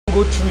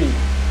Go tree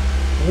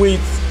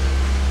with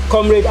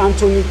Comrade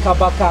Anthony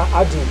Kabaka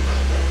Adu.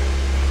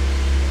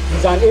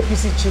 He's an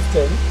APC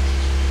chieftain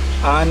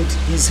and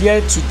he's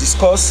here to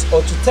discuss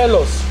or to tell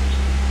us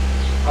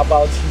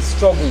about his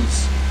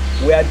struggles.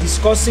 We are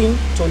discussing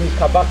Tony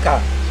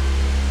Kabaka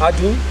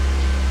Adu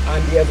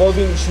and the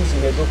evolving issues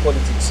in Edo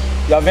politics.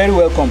 You are very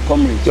welcome,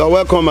 Comrade. You are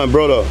welcome, my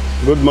brother.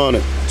 Good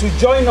morning. To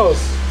join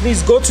us,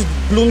 please go to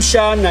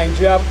Bloomshire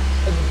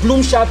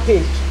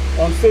page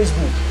on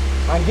Facebook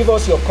and give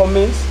us your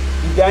comments.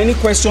 If there are any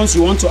questions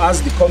you want to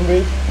ask the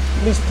Comrade,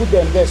 please put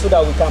them there so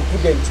that we can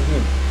put them to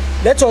him.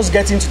 Let us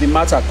get into the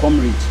matter,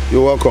 Comrade.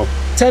 You're welcome.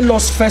 Tell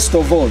us first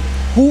of all,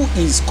 who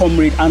is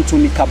Comrade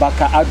Anthony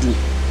Kabaka Adu?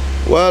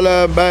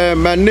 Well,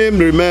 my name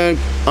remains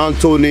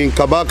Anthony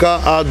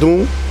Kabaka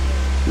Adu,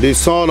 the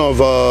son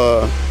of,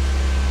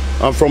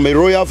 I'm from a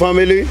royal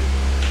family.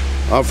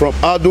 I'm from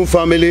Adu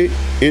family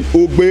in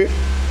EDEGBE,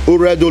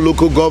 Uredo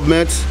local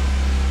government,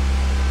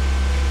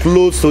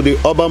 close to the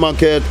urban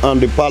market and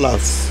the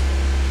palace.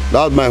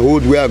 That's my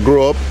hood where I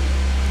grew up.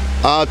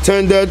 I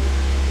attended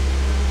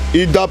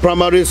Ida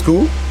Primary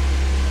School.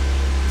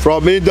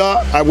 From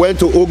Ida, I went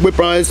to EDEGBE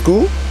Primary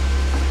School.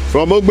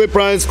 From EDEGBE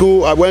Primary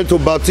School, I went to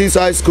Baptist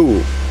High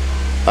School.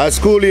 I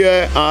schooled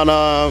here,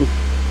 and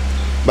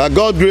by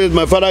God's grace,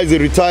 my father is a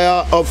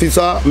retired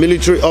officer,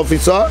 military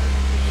officer.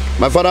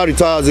 My father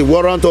retired as a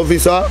warrant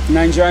officer.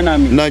 Nigerian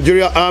Army.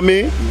 Nigerian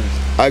Army.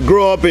 Yes. I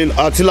grew up in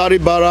artillery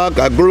barrack.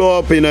 I grew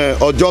up in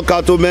Ojo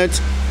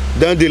Cantonment,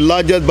 then the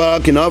largest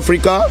barrack in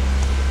Africa.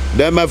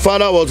 Then my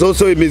father was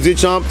also a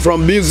musician.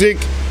 From music,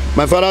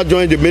 my father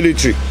joined the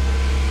military.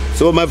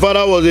 So my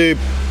father was a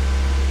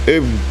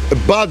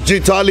bad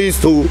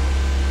guitarist to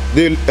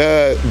the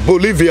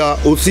Bolivia,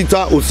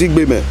 Osita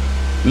Osigbe,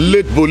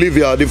 late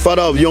Bolivia, the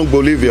father of young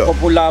Bolivia.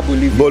 Popular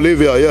Bolivia.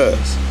 Bolivia,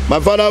 yes. My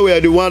father were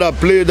the one that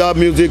played that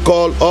music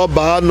called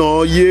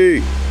Obano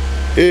Ye.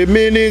 A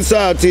mini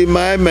sati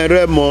my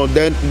meremo.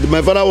 Then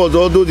my father was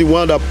also the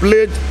one that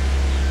played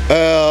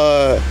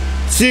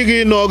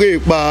Sigi Noge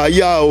Ba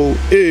Yao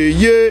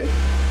Ye.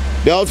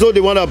 They also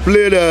the one that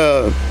played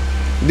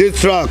this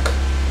track.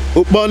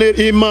 Upone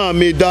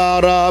Imami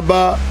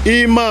Daraba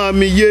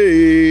Imami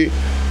Ye.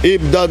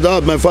 If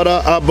that my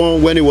father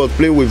album when he was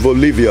playing with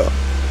Bolivia.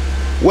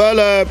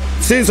 Well,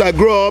 since I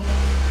grew up,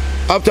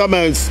 after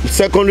my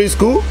secondary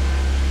school,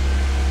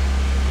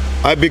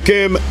 I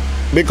became,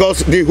 because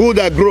the hood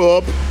I grew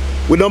up,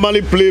 we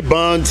normally play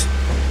bands,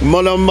 we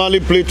normally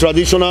play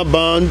traditional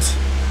bands,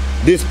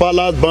 this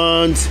palace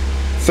band,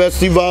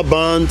 festival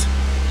band,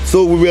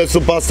 so we were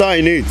superstar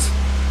in it.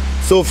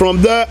 So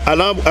from there,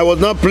 I was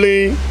now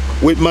playing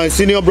with my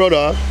senior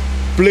brother,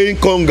 playing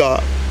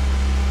conga.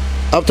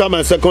 After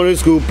my secondary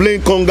school,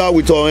 playing conga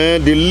with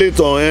Ohen, the late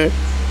Ohen.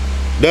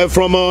 Then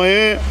from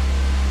Ohen,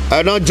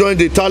 I now joined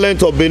the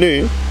Talent of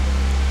Benin.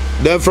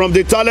 Then from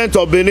the Talent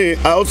of Benin,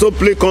 I also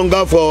play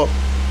conga for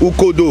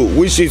Ukodo,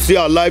 which is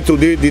still alive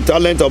today. The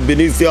Talent of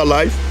Benin is still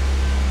alive.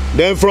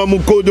 Then from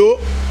Ukodo,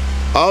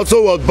 I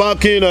also was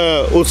backing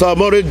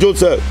Osamore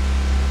Joseph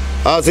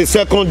as a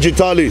second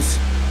guitarist,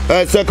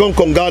 second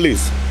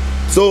congalist.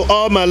 So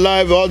all my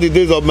life, all the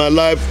days of my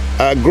life,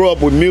 I grew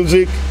up with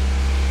music.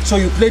 So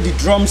you play the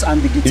drums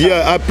and the guitar?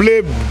 Yeah, I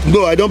play.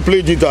 No, I don't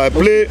play guitar. I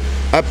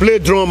play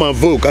drum and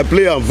vocal. I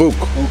play and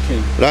vocal.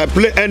 Okay. I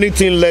play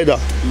anything leather.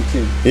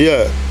 Okay.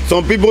 Yeah.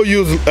 Some people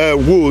use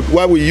wood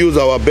while we use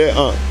our bare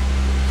hand.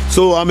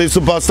 So I'm a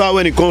superstar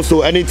when it comes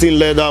to anything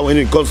leather, when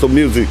it comes to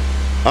music.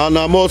 And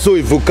I'm also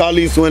a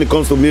vocalist when it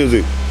comes to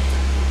music.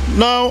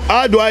 Now,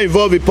 how do I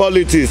involve in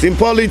politics? In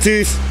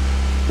politics,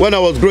 when I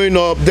was growing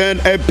up, then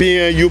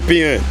FPN,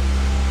 UPN.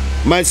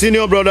 My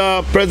senior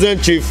brother,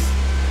 President Chief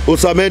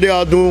Osamede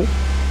Adu,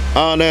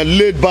 and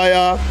late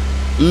Bayer,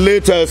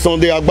 late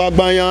Sunday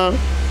Agbagbayan,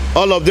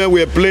 all of them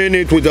were playing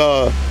it with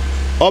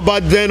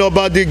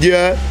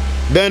Obadigia,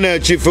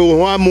 then Chief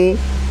Uwamu.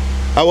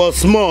 I was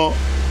small.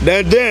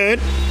 Then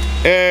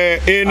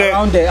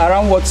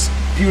around what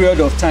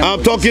period of time?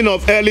 I'm talking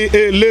of late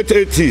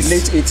 80s.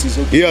 Late 80s,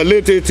 okay. Yeah,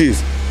 late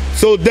 80s.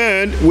 So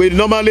then we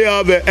normally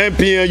have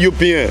MPN,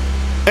 UPN.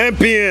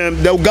 MPN,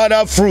 they'll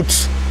gather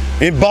fruits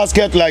in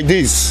basket like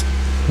this,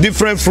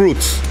 different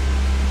fruits.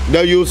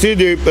 Then you see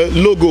the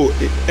logo,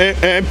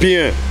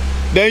 MPN.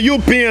 Then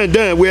UPN,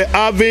 then we're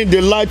having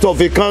the light of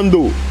a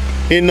candle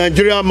in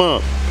Nigeria,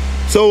 man.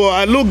 So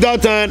I looked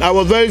that time, I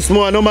was very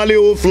small. I normally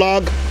hold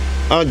flag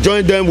and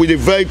join them with the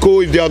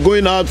vehicle if they are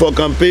going out for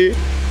campaign.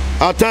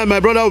 At times, my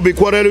brother will be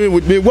quarreling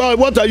with me. Well,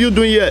 what are you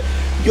doing here?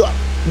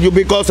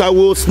 Because I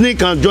will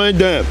sneak and join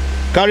them,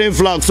 carrying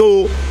flag.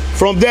 So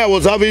from there, I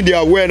was having the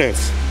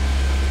awareness.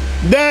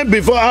 Then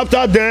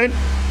after then,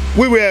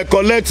 we were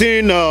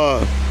collecting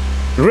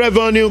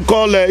revenue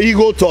called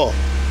Igoto.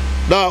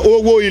 That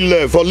Owo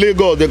Ile for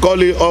Lagos, they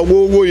call it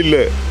Owo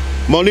Ile,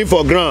 money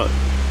for grant.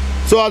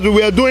 So as we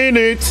were doing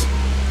it,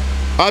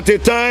 at a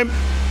time,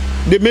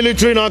 the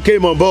military now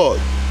came on board.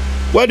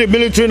 When the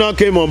military now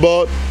came on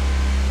board,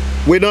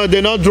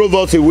 they now drove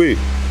us away.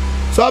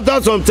 So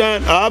after some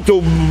time, I have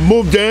to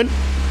move then.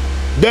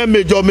 Then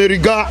Major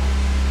Meriga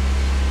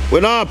We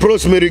now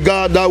approach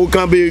Meriga that we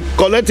can be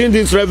collecting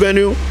this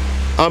revenue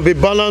and be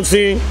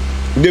balancing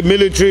the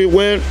military.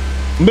 When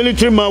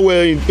military man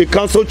were a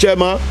council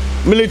chairman,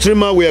 military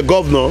man were a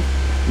governor,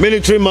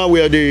 military man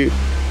were the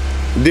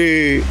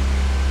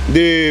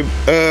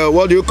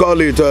what do you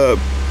call it,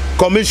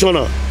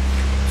 commissioner.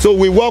 So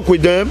we work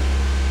with them.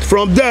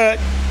 From there,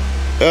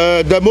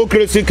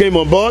 democracy came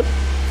on board.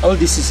 All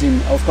this is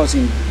in, of course,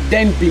 in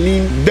then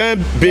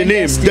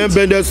Benin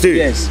State.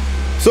 Yes.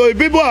 So if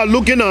people are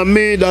looking at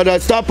me that I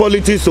start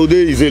politics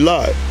today is a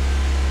lie.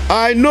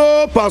 I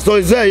know Pastor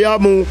Isaiah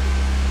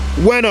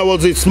when I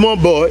was a small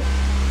boy.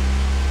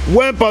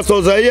 When Pastor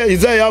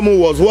Isaiah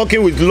was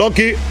working with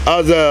Lucky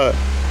as a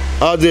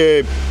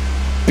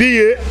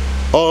PA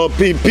or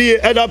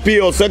PA, either PA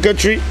or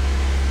secretary.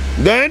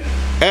 Then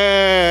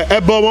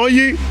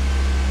Ebomoyi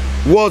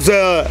was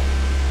a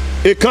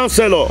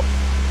councillor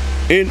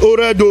in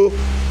Oredo.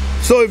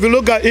 So if you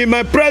look at in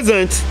my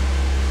present,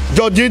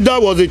 Georgida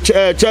was the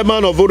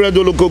chairman of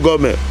Oredo local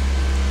government.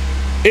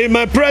 In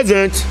my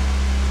present,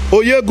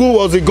 Oyegu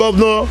was the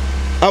governor.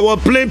 I was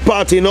playing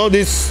part in all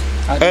this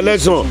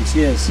election.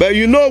 Yes. But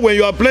you know, when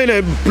you are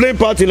playing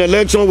part in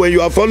election, when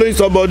you are following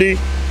somebody,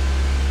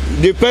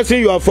 the person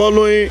you are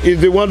following is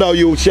the one that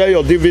you share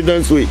your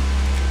dividends with.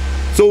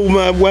 So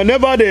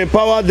whenever they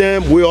empower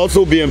them, we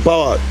also be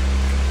empowered.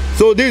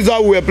 So this is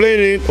how we are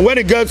playing it. When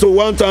it gets to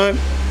one time,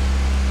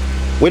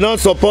 we now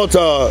support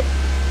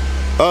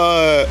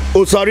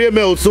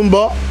Osarieme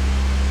Osumba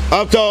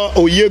after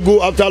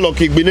Oyegu, after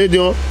Lucky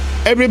Igbinedion.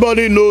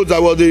 Everybody knows I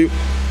was a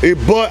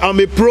boy. I'm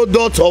a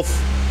product of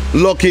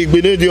Lucky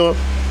Igbinedion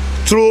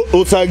through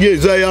Osage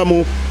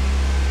Izayamu.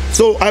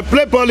 So I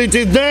play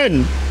politics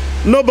then.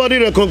 Nobody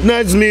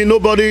recognized me.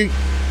 Nobody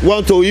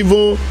want to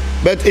even.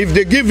 But if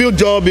they give you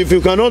job, if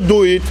you cannot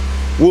do it,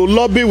 we'll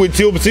lobby with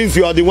you since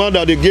you are the one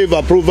that they gave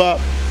approval.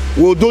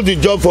 We'll do the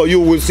job for you.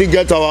 We'll still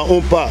get our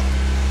own part.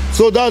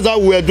 So that's how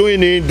we're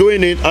doing it.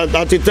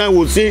 At the time,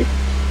 we'll see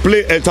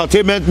play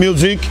entertainment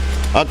music.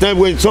 At the time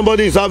when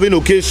somebody is having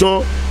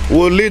occasion,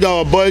 we'll lead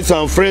our boys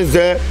and friends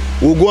there.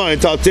 We'll go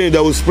and entertain. They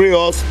will spray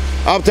us.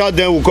 After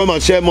then, we'll come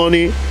and share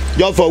money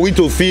just for we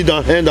to feed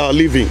and earn our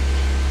living.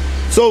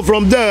 So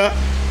from there,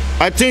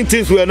 I think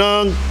things were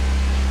now,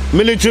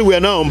 military were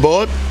now on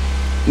board.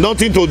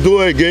 Nothing to do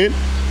again.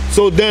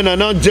 So then I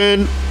now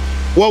joined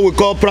what we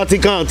call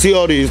practical and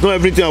theory. It's not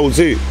everything I would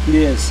say.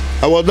 Yes.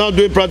 I was now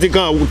doing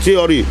practical and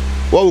theory,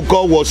 what we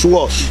call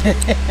wash.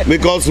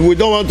 Because we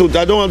don't want to,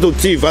 I don't want to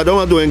thief. I don't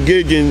want to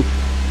engage in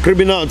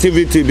criminal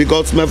activity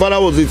because my father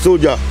was a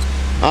soldier.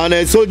 And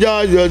a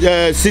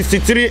soldier,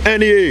 63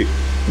 NEA,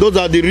 those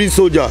are the real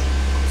soldier.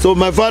 So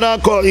my father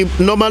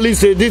he normally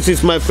say, this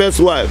is my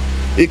first wife.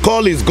 He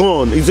called his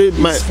gun. He said,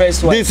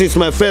 this is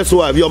my first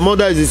wife. Your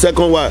mother is the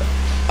second wife.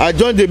 I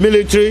joined the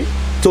military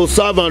to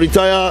serve and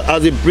retire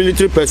as a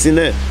military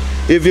personnel.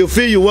 If you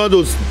feel you want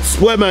to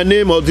swear my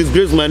name or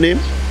disgrace my name,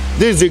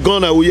 this is the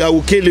gun I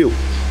will kill you.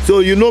 So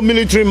you know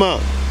military man,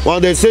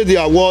 when they say the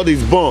award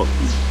is born.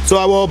 So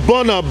I was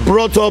born and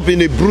brought up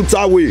in a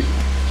brutal way.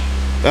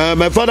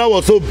 My father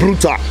was so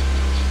brutal.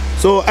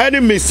 So any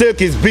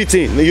mistake is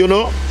beaten, you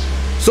know.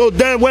 So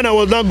then when I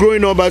was not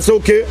growing up, I said,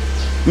 okay,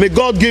 may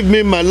God give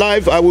me my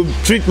life. I will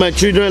treat my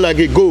children like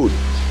a gold.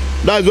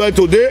 That's why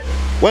today,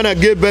 when I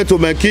gave birth to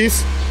my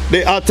kids,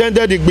 they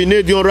attended the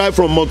Igbinedion right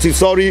from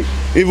Montessori,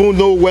 even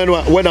though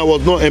when I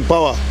was not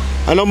empowered.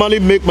 I normally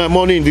make my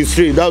money in the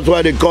street. That's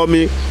why they call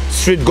me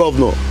street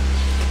governor.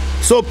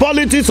 So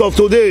politics of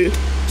today,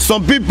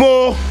 some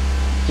people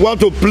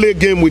want to play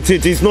game with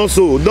it. It's not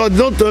so.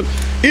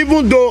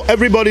 Even though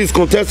everybody is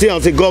contesting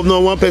as a governor,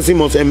 one person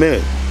must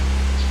amend.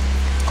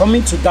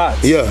 Coming to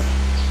that. Yeah.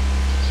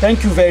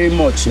 Thank you very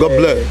much, God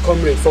bless.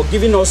 Comrade, for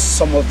giving us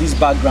some of this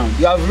background.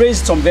 You have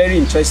raised some very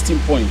interesting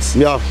points.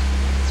 Yeah.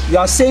 You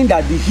are saying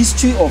that the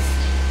history of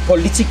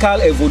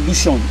political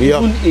evolution,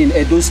 even in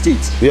Edo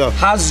State,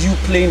 has you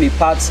playing a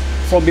part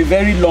from a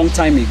very long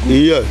time ago.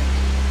 Yeah.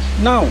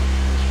 Now,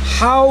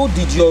 how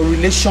did your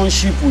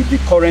relationship with the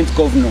current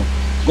governor,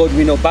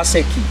 Godwin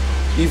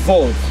Obaseki,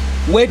 evolve?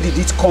 Where did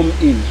it come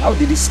in? How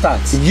did it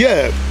start?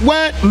 Yeah,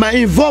 well, my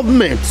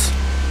involvement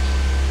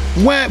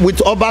with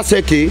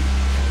Obaseki,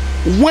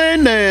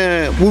 when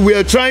we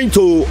were trying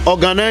to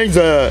organize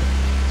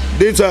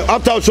this,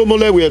 after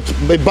Oshomole, we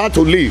were about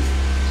to leave.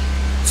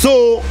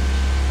 So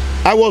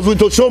I was with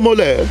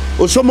Oshomole.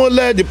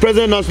 Oshomole, the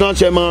present national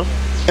chairman,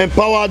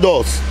 empowered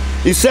us.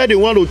 He said he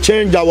want to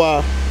change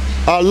our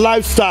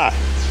lifestyle.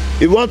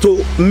 He want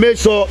to make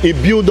sure he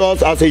build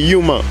us as a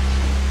human.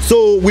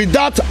 So with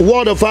that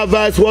word of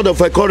advice, word of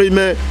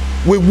encouragement,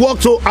 we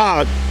work so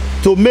hard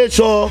to make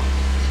sure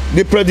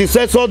the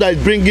predecessor that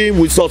is bringing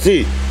will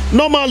succeed.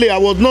 Normally, I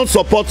was not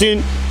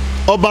supporting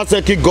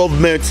Obaseki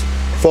government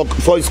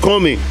for his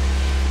coming,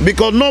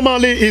 because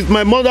normally it's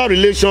my mother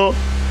relation,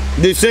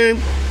 the same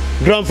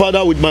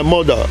grandfather with my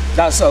mother.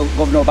 That's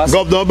Governor Obaseki.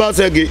 Governor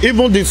Obaseki.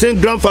 Even the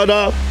same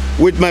grandfather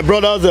with my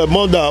brother's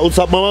mother,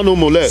 Osapamano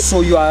Mole. So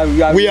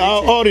we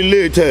are all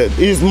related.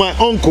 He's my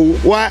uncle,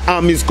 while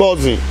I'm his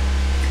cousin.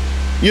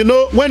 You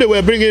know, when they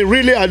were bringing,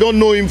 really, I don't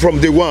know him from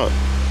day one.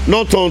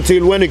 not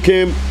until when he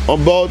came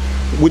on board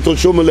with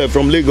Oshomole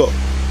from Lagos.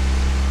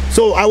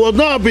 So I was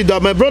not happy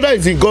that my brother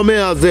is in government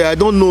as there. I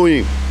don't know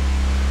him.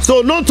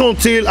 So not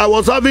until I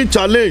was having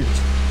challenge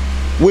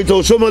with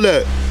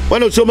Oshomole,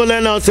 when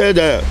Oshomole now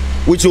said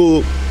we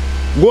should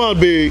go and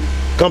be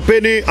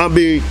campaigning and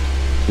be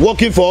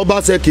working for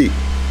Obaseki.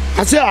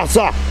 I said,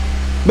 sir,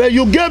 but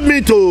you gave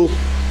me to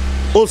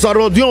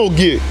Osarodion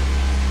Ogie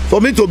for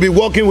me to be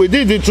working with.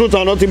 This is the truth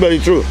and nothing but the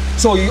truth.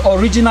 So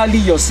originally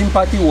your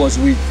sympathy was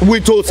with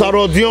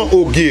Osarodion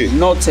Ogie,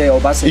 not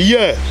Obaseki.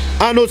 Yeah,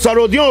 and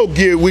Osarodion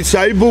Ogie with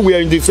Shaibu we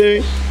are in the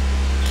same.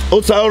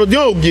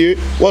 Osarodion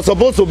Ogie was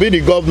supposed to be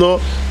the governor.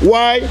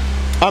 Why?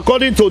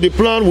 According to the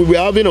plan we were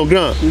having on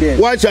ground. Yes.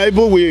 Why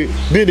Shaibu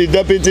will be the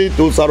deputy to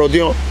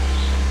Osarodion?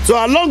 So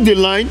along the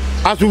line,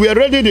 as we were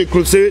ready the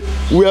crusade,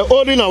 we were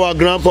holding our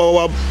ground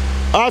for our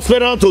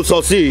aspirant to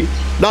succeed.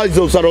 That is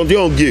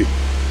Osarodion Ogie.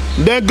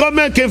 The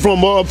government came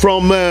from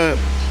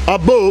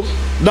above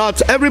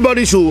that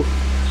everybody should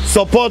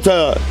support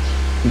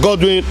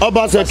Godwin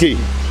Obaseki.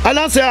 And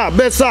I said,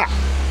 but sir,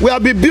 we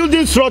have been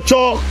building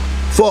structure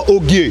for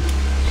Ogie.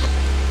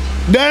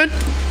 Then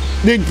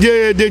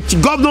the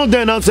governor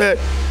then said,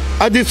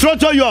 the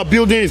structure you are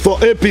building is for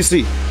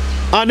APC,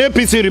 and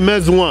APC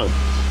remains one.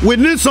 We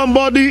need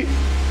somebody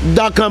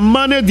that can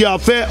manage the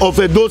affair of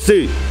Edo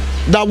State,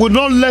 that will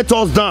not let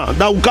us down,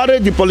 that will carry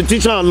the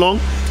politician along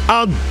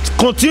and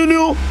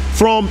continue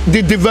from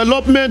the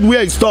development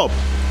where it stopped.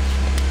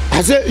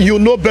 I said, you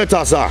know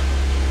better, sir.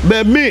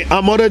 But me,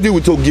 I'm already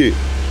with Ogie.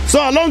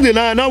 So along the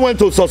line, I went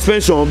to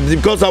suspension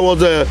because I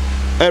was a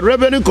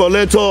revenue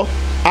collector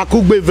at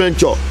EDEGBE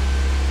Venture.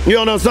 You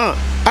understand?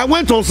 I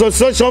went on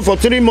suspension for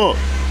 3 months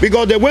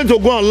because they went to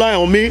go and lie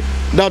on me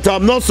that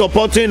I'm not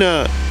supporting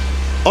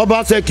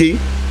Obaseki,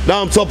 that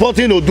I'm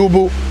supporting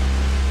Odubu.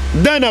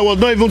 Then I was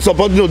not even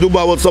supporting Odubu,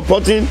 I was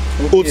supporting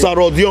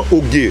Osarodion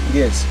Ogie.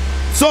 Yes.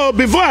 So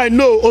before I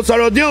know,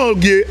 Osarodion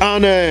Ogie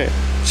and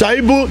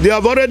Shaibu, they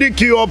have already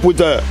queued up with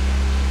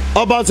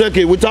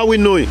Obaseki without we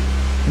knowing.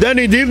 Then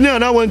in the evening,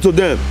 and I went to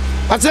them.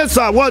 I said,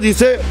 sir, what? He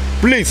said,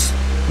 please,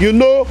 you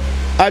know,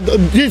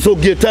 this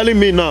Ogie telling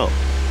me now.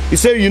 He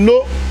said, you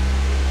know,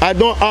 I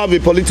don't have a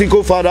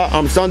political father,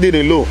 I'm standing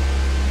alone.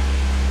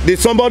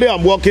 There's somebody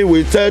I'm working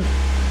with said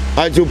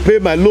I should pay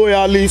my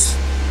loyalists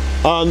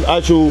and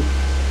I should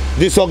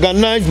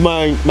disorganize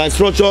my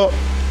structure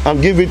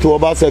and give it to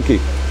Obaseki.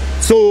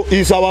 So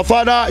he's our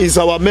father, he's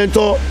our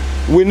mentor.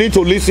 We need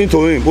to listen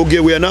to him. Okay,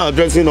 we are now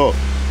addressing us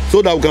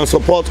so that we can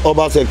support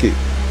Obaseki.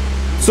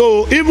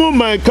 So even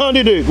my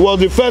candidate was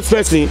the first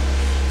person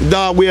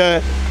that we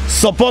are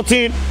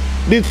supporting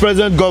this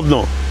present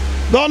governor.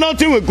 There's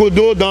nothing we could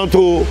do than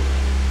to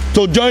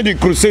join the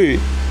crusade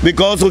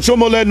because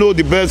Oshomole know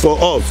the best for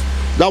us.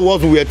 That's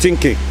what we were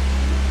thinking.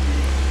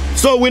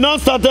 So we now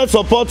started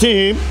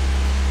supporting him.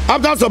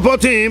 After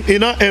supporting him, he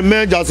now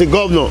emerged as a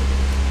governor.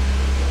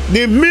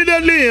 They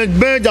immediately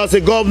emerged as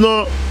a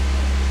governor.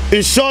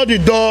 He shut the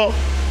door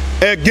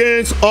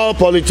against all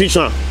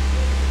politicians.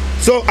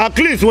 So at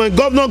least when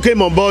governor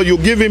came on board, you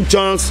give him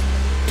chance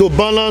to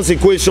balance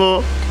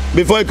equation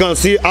before you can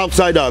see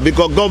outsider,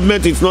 because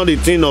government is not a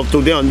thing of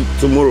today and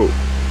tomorrow.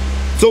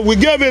 So we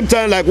gave him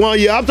time like 1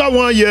 year. After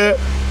 1 year,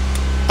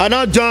 I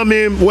now jammed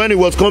him when he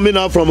was coming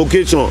out from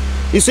occasion.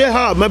 He said,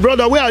 my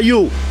brother, where are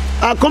you?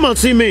 Come and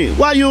see me.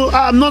 Why are you?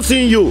 I'm not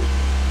seeing you.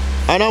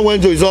 And I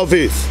went to his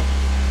office.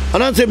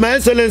 And I said, my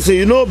excellency,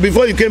 you know,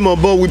 before you came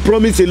on board, we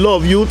promised a lot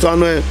of youth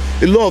and a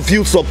lot of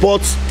youth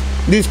support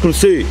this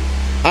crusade.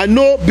 I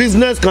know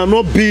business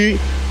cannot be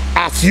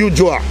as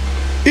usual.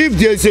 If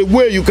there is a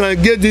way you can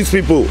engage these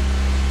people,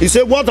 he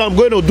said, what I'm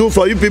going to do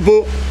for you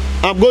people,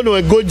 I'm going to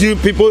engage you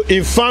people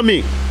in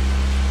farming.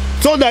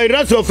 So that the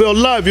rest of your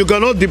life, you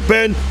cannot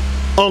depend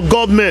on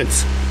government.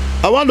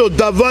 I want to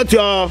divert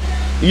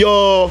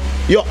your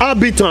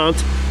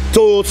habitat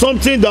to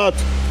something that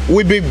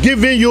will be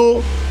giving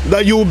you,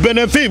 that you will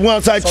benefit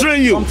once I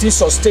train you. Something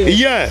sustainable.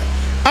 Yeah.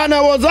 And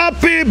I was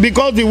happy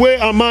because the way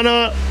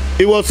Amana,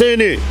 he was saying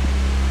it.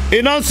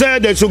 He now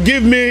said they should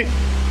give me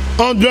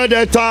 100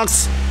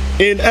 hectares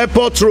in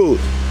Airport Road.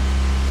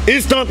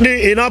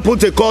 Instantly, he now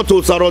put a call to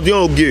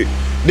Osarodion Ogie.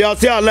 They are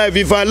still alive.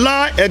 If I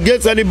lie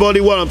against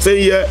anybody, what I'm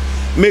saying here,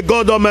 may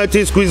God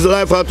Almighty squeeze the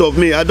life out of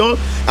me.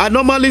 I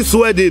normally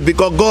swear it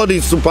because God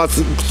is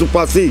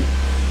supersede.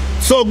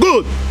 So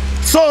good.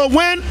 So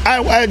when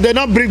they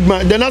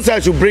now say I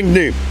should bring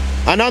name,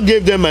 and I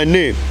gave them my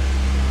name.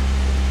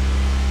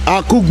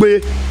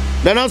 Akugbe.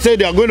 Then I said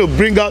they are going to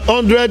bring out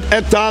 100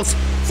 hectares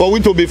for we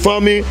to be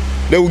farming.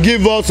 They will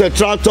give us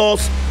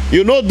tractors.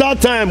 You know,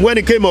 that time when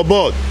he came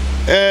aboard,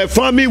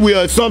 farming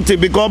were something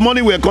because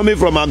money were coming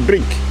from a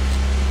Greek.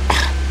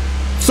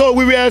 So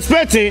we were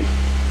expecting,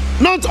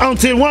 not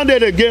until one day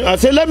again, I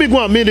said, let me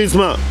go and meet this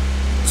man.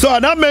 So I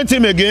now met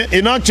him again.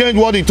 He now changed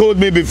what he told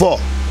me before.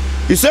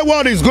 He said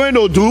what he's going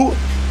to do,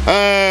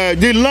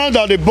 the land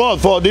that they bought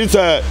for this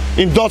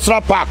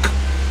industrial park,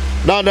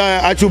 that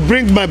I should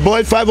bring my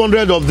boys,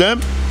 500 of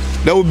them.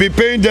 They will be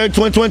paying them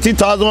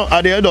 20,000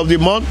 at the end of the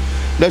month.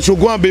 They should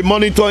go and be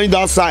monitoring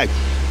that site.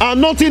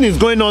 And nothing is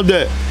going on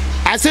there.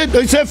 I said,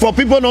 he said for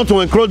people not to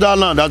encroach that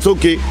land, that's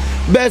okay.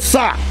 But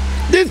sir,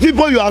 these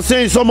people you are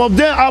saying, some of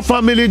them have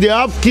family, they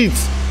have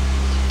kids.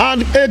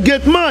 And a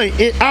gate man,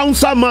 a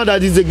Hausa man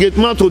that is a gate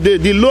man today,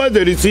 the lowest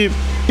they receive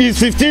is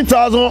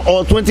 15,000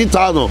 or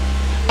 20,000.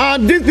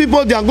 And these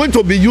people, they are going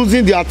to be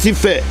using their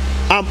fare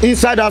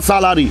inside that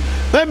salary.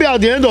 Maybe at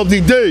the end of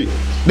the day,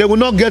 they will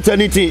not get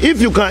anything.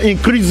 If you can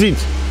increase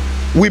it,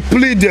 we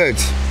pleaded.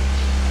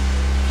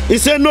 He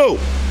said, no,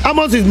 how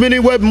much is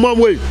minimum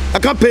wage? I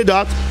can't pay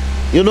that.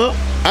 You know,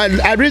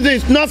 I reason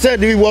it's not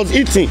said he was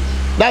eating.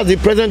 That's the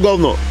present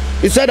governor.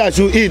 He said I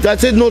should eat. I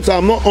said, no, sir,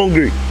 I'm not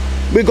hungry.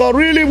 Because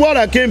really what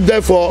I came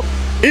there for,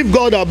 if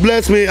God has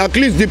blessed me, at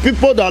least the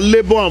people that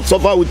labor and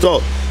suffer with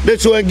us, they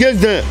should engage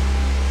them.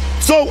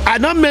 So I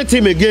now met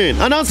him again.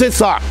 And I said,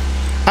 sir,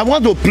 I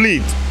want to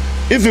plead,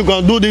 if you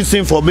can do this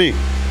thing for me,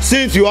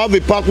 since you have a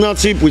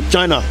partnership with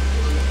China,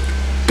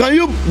 can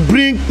you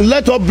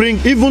let us bring,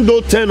 even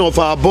though 10 of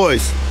our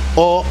boys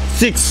or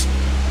 6,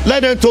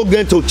 let them take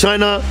them to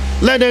China,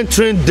 let them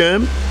train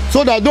them,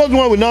 so that those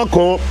ones will now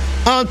come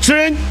and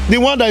train the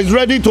one that is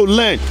ready to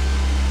learn,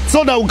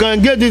 so that we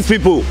can get these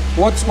people.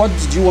 What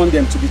did you want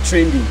them to be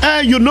trained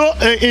in? You know,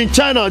 in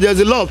China, there's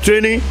a lot of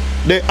training.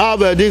 They have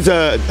this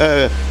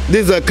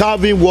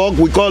carving work,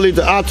 we call it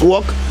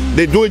artwork.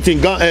 They do it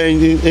in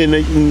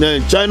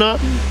China.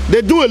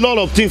 They do a lot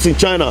of things in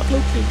China.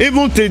 Okay.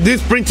 Even to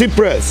this printing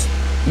press,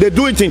 they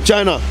do it in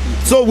China.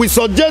 So we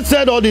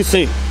suggested all these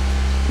things.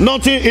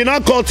 Nothing in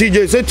our call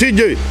TJ. Say,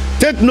 TJ,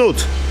 take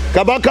note.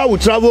 Kabaka will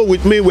travel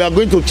with me. We are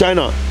going to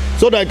China,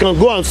 so that I can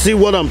go and see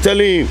what I'm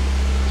telling him.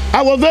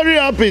 I was very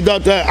happy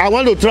that I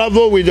want to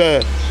travel with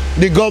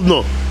the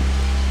governor.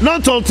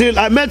 Not until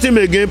I met him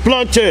again,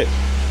 planche.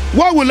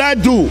 What will I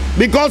do?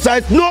 Because I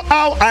know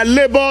how I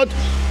labored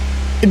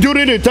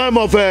during the time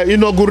of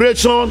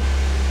inauguration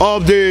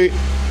of the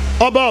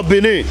Oba of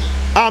Benin.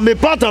 I'm a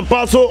part and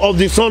parcel of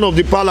the son of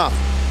the palace.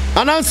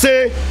 And I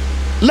say,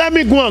 let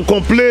me go and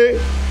complain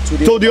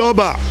to the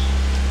Oba.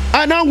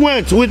 And I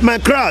went with my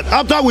crowd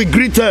after we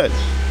greeted.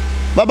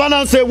 Baba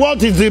now said,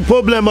 what is the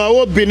problem? I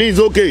hope Benin is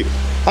okay.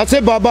 I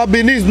said, Baba,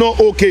 Benin is not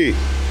okay.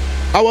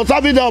 I was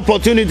having the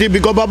opportunity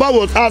because Baba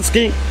was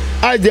asking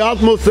how is the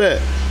atmosphere.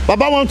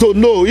 Baba want to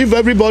know if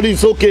everybody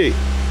is okay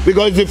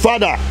because he's the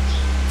father.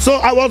 So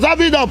I was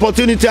having the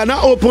opportunity and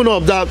I opened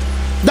up that,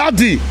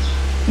 Daddy,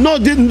 no,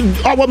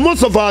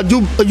 most of our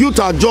youth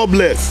are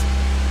jobless.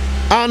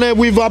 And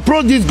we've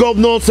approached this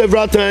governor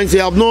several times. He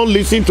have not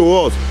listened to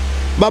us.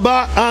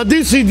 Baba,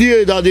 this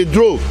CDA that they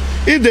drove,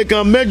 if they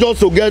can merge us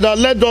together,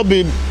 let us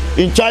be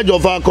in charge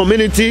of our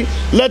community,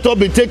 let us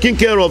be taking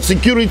care of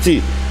security.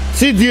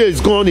 CDA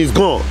is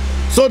gone.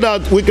 So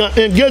that we can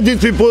engage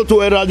these people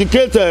to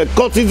eradicate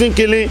courtesan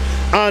killing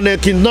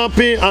and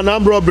kidnapping and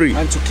armed robbery.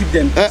 And to keep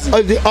them busy.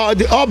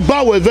 The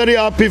Oba were very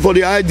happy for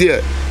the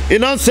idea. He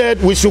now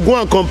said we should go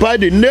and compile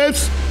the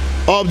names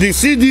of the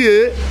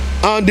CDA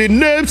and the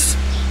names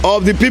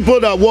of the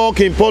people that work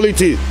in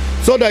politics,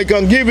 so that I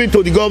can give it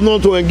to the governor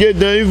to engage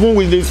them even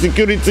with the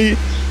security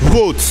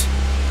votes.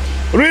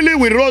 Really,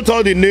 we wrote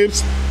all the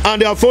names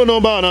and their phone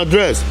number and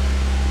address.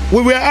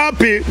 We were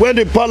happy when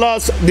the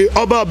palace, the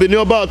Oba Benin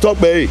Oba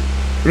Atokbe,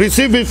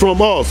 received it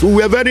from us. We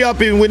were very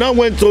happy. We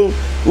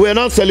are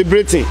now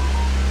celebrating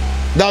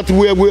that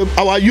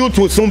our youth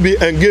will soon be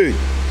engaged.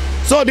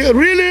 So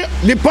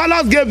the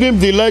palace gave him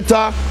the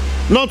letter.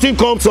 Nothing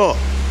comes up.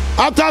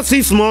 After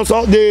 6 months,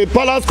 the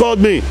palace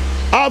called me.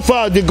 How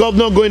far the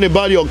governor going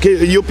about your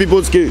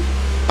people's case?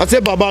 I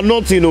said, Baba,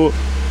 nothing.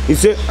 He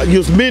said,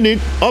 you mean it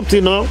up to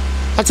now?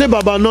 I said,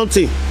 Baba,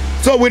 nothing.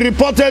 So we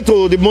reported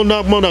to the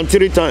monarch more than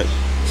 3 times.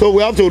 So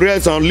we have to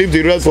rest and leave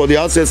the rest for the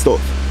ancestors.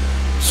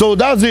 So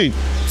that's it.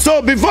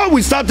 So before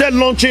we started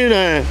launching,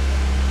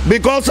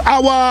 because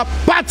our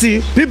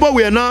party, people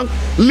were now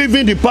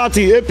leaving the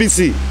party,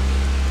 APC.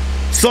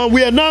 So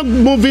we are now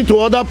moving to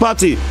other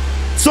party.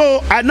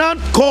 So I now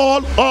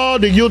call all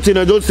the youth in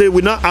Edo State,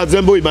 we now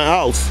assemble in my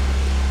house.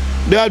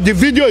 The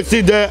video is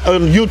still there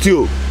on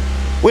YouTube.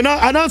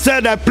 I now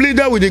said I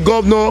pleaded with the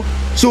governor,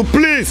 so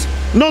please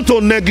not to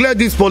neglect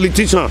these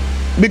politicians,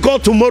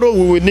 because tomorrow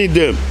we will need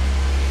them.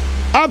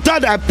 After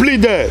that I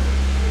pleaded,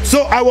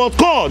 so I was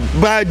called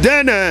by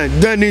then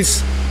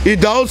Dennis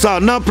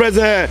Idaosa, now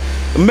president,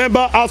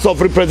 member House of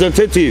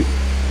Representatives.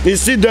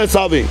 He's still there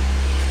serving.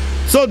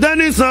 So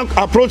Dennis now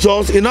approached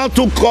us. He now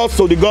took us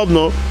to the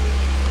governor.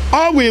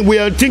 All we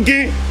are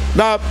thinking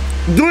that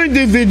during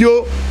this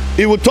video,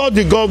 he will talk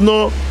the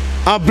governor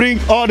and bring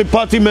all the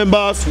party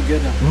members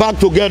back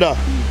together.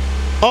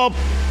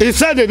 He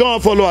said they don't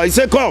have followers. He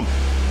said, come.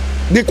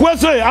 The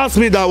question he asked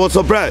me that I was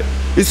surprised.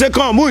 He said,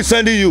 come, who is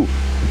sending you?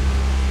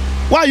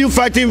 Why are you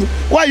fighting?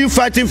 Why are you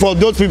fighting for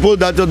those people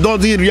that are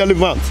not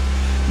irrelevant?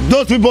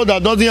 Those people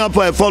that doesn't have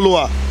a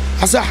follower?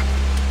 I said,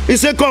 he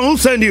said, come, who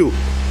send you?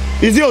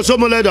 Is it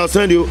Oshomole that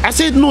send you? I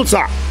said, no,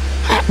 sir.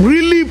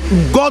 Really,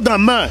 God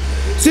and man.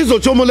 Since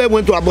Oshomole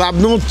went to Abu,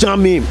 I've not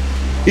charmed him.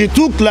 It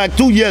took like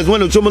 2 years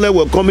when Oshomole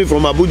were coming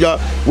from Abuja.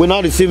 We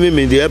now receive him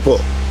in the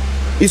airport.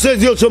 He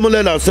says, is it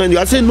Oshomole that send you?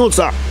 I said, no,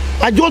 sir.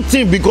 I just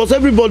think because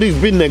everybody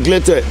is being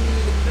neglected.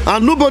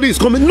 and nobody is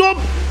coming. No,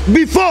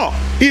 before,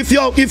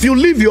 if you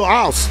leave your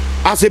house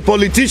as a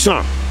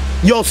politician,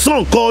 your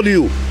son call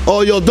you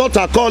or your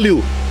daughter call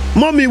you,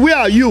 mommy, where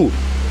are you?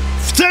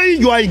 Saying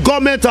you are in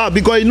government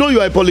because you know you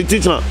are a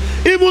politician.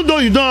 Even though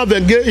you don't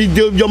have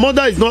your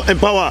mother is not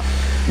empowered,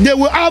 they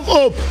will have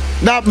hope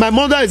that my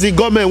mother is in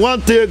government. One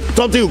day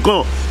something will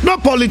come.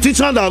 Not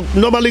politicians that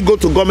normally go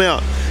to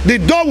government. The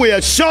door will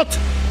shut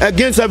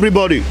against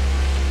everybody.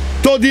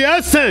 To the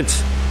extent,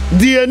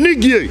 the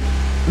EDEGBE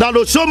that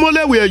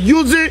Oshomole were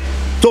using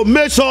to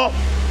make sure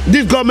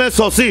this government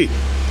succeed.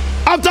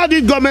 After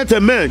this government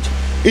emerged,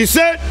 he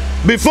said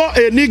before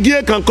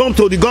EDEGBE can come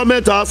to the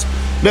government house,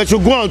 they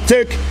should go and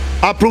take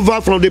approval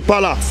from the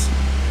palace.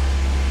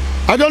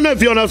 I don't know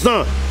if you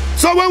understand.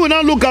 So when we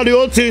now look at the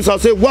whole things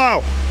and say,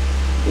 wow,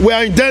 we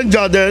are in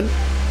danger then.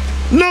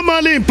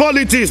 Normally in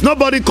politics,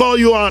 nobody call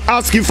you and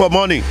ask you for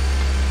money.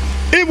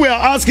 If we are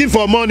asking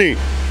for money,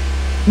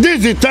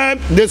 this is the time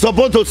they're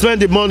supposed to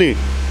spend the money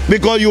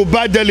because you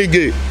buy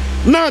delegate.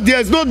 Now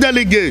there's no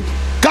delegate.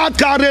 Can't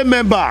carry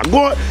member.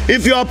 Go,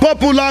 if you are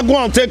popular, go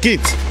and take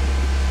it.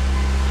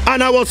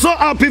 And I was so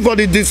happy for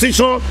the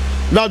decision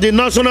that the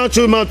national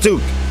chairman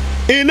took.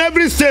 In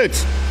every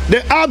state,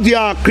 they have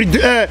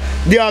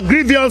their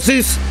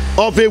grievances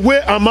of a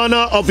way and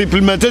manner of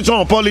implementation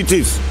of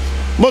politics,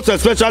 most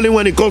especially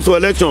when it comes to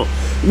election.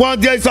 When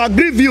there is a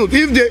grievance,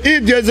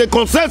 if there is a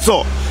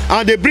consensus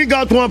and they bring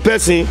out one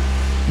person,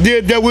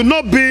 there will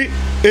not be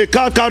a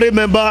card carry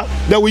member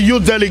that will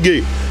use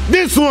delegate.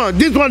 This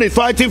one is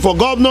fighting for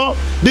governor,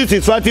 this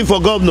is fighting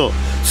for governor.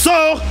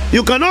 So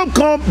you cannot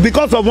come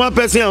because of one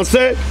person and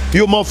say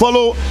you must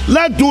follow.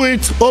 Let's do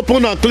it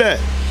open and clear,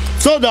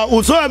 so that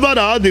whosoever that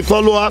has the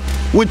follower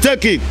will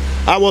take it.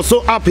 I was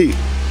so happy.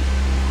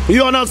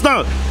 You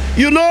understand?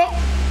 You know,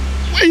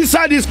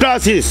 inside this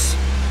crisis,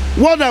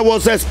 what I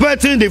was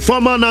expecting the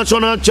former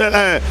national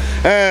chairman,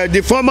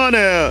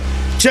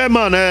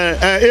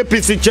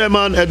 APC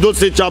chairman, Edo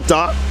State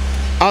chapter,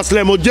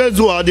 Aslem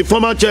Ojezua, the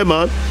former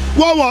chairman,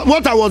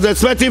 what I was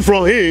expecting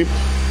from him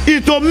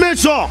is to make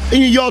sure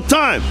in your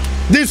time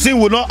this thing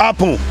will not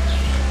happen.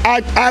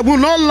 I will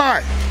not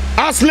lie.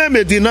 Aslem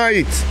may deny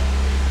it.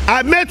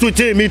 I met with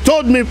him. He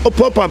told me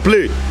pop and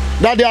play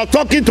that they are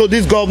talking to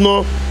this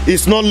governor.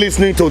 He's not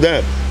listening to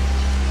them.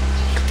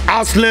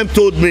 Aslem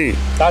told me.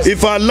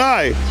 If I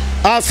lie,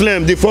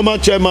 Aslem, the former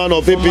chairman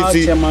of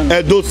APC,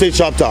 Edo State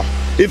chapter,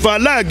 if I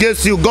lie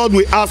against you, God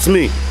will ask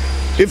me.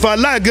 If I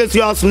lie against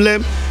you,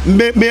 Aslem,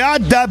 may I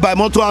die by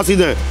motor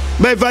accident.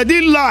 But if I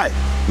didn't lie,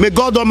 may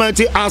God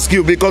Almighty ask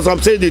you, because I'm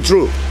saying the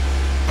truth.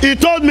 He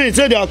told me, he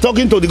said they are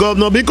talking to the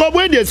governor because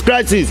when there's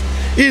crisis,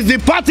 it's the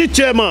party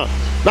chairman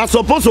that's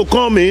supposed to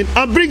come in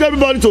and bring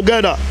everybody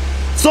together.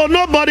 So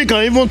nobody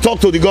can even talk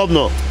to the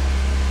governor.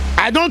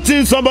 I don't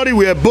think somebody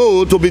will be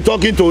bold to be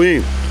talking to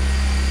him.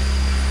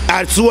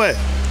 I swear.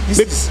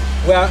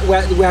 We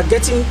are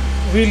getting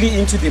really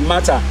into the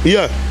matter.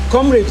 Yeah.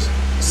 Comrade,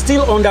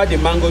 still under the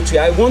mango tree,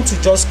 I want to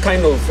just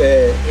kind of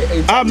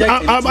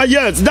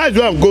yes, that's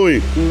where I'm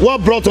going.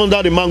 What brought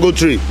under the mango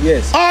tree?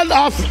 Yes. All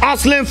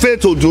Aslem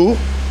failed to do,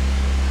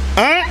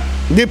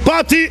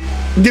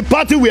 the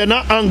party were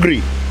not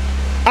angry.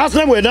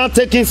 Aslem were not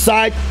taking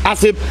side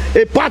as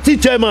a party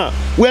chairman.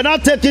 We're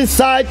not taking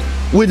side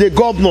with the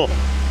governor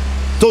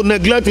to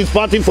neglect his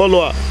party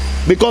follower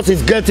because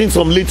he's getting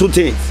some little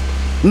things.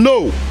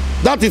 No,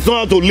 that is not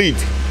how to lead.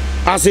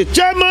 As a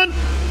chairman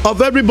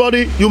of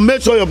everybody, you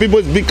make sure your people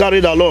is being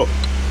carried along.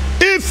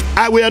 If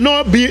I will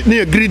not be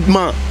a greed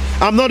man,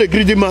 I'm not a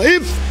greedy man.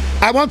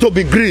 If I want to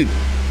be greed,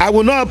 I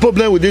will not have a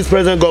problem with this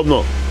present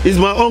governor. He's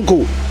my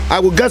uncle. I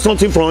will get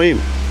something from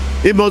him.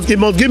 He must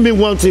give me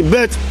one thing.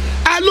 But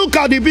I look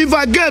at it, if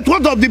I get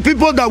what of the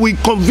people that we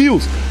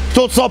confuse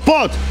to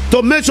support,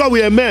 to make sure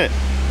we are men.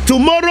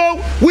 Tomorrow,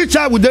 which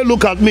eye would they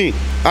look at me?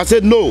 I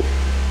said, no.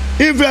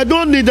 If I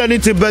don't need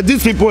anything, but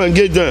these people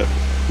engage them,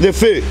 they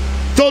fail.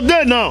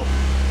 Today now,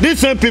 these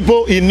same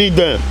people, you need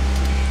them.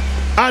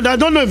 And I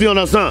don't know if you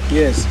understand.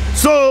 Yes.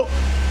 So,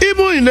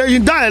 even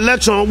in that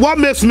election, what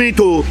makes me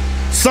to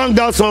sing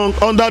that song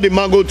under the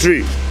mango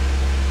tree?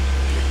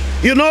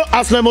 You know,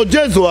 Aslem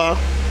Ojezua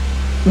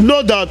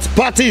know that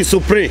party is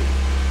supreme.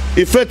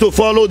 He failed to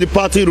follow the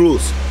party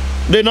rules.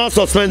 They now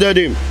suspended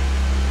him.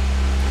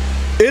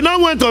 He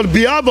now went on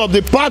behalf of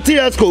the party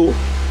ESCO.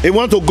 He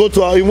went to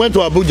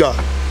Abuja.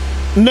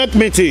 Net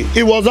meeting.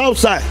 He was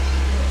outside.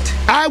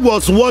 I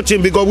was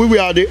watching because we were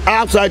at the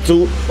outside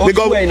too. Oh,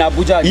 because you were in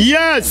Abuja?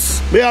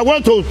 Yes. I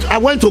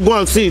went to go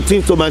and see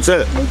things to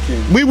myself.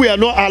 Okay. We were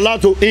not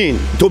allowed to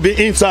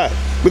be inside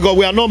because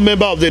we are not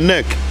member of the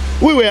NEC.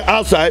 We were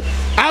outside.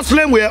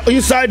 Aslem were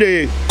inside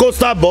the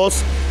coastal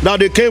bus that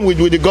they came with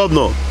the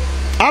governor.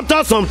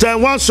 After some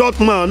time, one short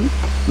man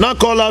now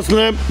called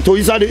Aslem to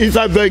inside the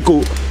inside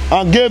vehicle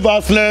and gave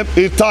Aslem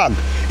a tag.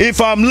 If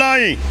I'm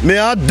lying, may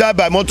I die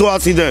by motor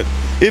accident.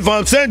 If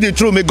I'm saying the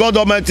truth, may God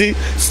Almighty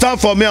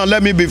stand for me and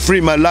let me be free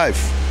in my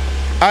life.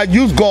 I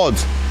use God.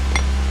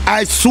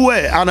 I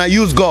swear, and I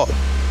use God.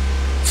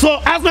 So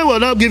Aslem was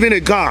not giving a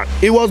card.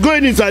 He was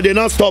going inside, they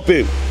not stop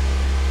him.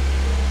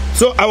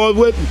 So I was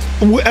with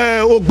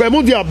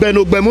Ogbemudia, Ben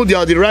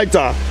Ogbemudia, the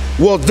writer,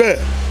 was there.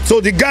 So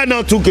the guy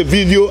now took a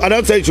video, and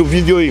I said you should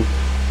video him.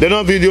 They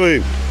not video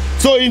him.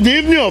 So in the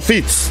evening of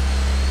it,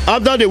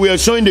 after they were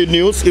showing the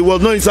news, it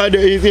was not inside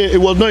it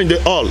was not in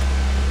the hall.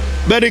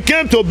 But he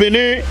came to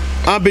Benin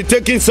and be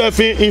taking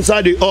selfie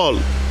inside the hall.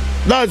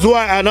 That's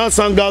why I now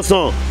sang that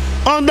song.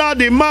 Under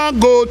the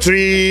mango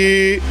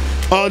tree,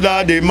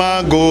 under the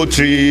mango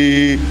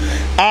tree,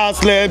 I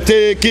slept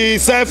taking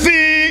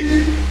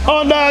selfie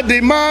under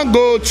the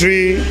mango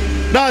tree.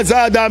 That's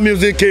how that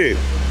music came.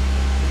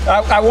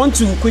 I want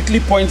to quickly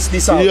point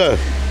this out. Yeah.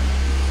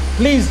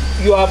 Please,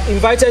 you are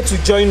invited to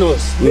join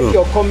us. Make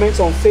your comments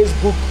on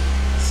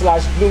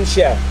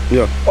Facebook/Bloomshare.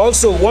 Yeah.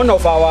 Also, one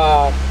of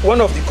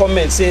the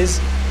comments says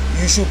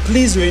you should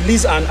please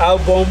release an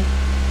album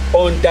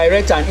on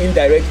direct and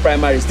indirect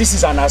primaries. This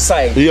is an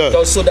aside,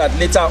 just so that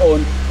later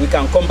on we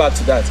can come back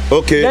to that.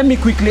 Okay. Let me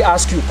quickly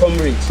ask you,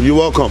 Comrade. You're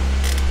welcome.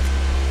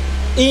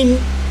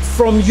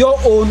 From your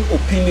own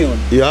opinion,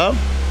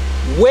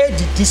 where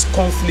did this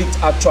conflict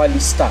actually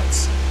start?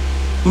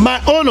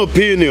 My own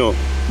opinion,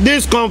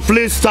 this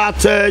conflict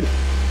started,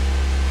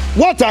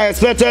 what I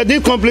expected,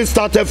 this conflict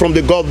started from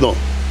the governor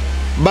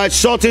by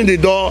shutting the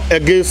door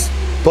against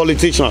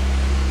politicians.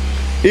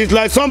 It's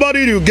like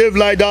somebody you gave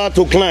ladder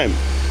to climb.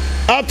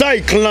 After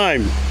he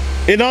climbed,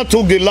 he now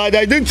took the ladder.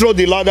 He didn't throw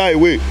the ladder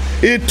away.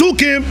 He took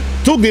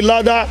the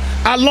ladder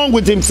along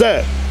with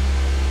himself,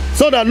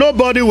 so that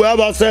nobody will have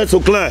access to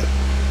climb.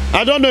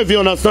 I don't know if you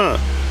understand.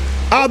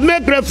 I've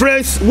made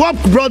reference,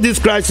 what brought this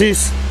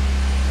crisis?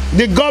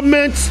 The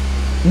government,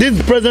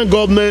 this present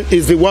government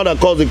is the one that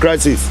caused the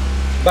crisis.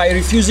 By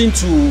refusing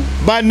to...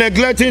 By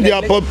neglecting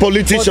their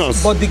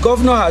politicians. But the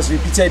governor has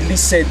repeatedly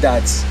said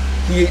that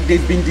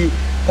the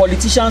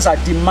politicians are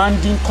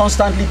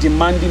constantly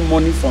demanding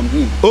money from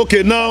him.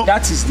 Okay, now...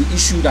 That is the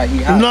issue that he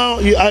has. Now,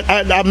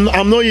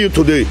 I'm not here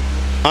today.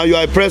 And you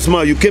are a press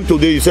man. You came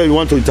today, you said you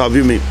want to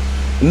interview me.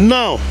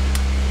 Now,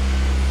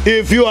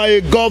 if you are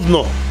a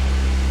governor,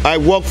 I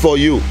work for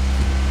you.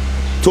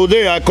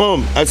 Today I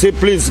come, I say,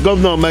 please,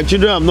 governor, my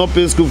children have not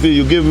paid school fee,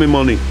 you give me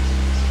money.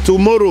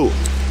 Tomorrow,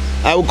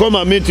 I will come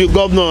and meet you,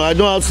 governor, I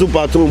don't have soup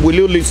at home, will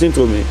you listen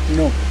to me?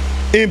 No.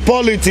 In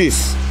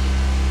politics,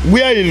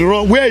 where he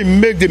wrong, where he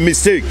make the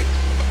mistake,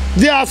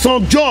 there are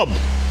some jobs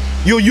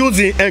you use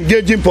in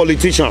engaging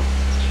politicians.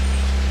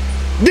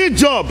 This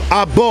job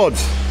are board,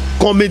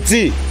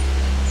 committee.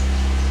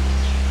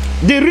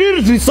 The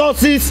real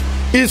resources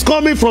is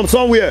coming from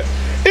somewhere.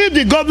 If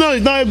the governor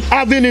is not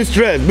having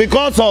interest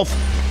because of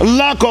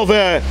lack of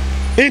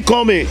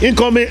incoming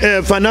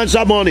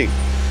financial money,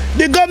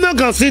 the governor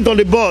can sit on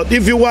the board.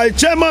 If you are a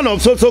chairman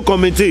of social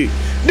committee,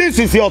 this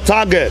is your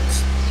target,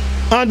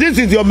 and this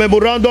is your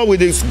memorandum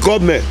with this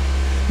government.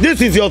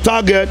 This is your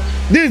target.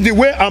 This is the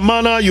way and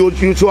manner you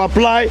should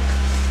apply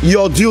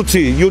your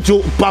duty. You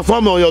should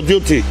perform on your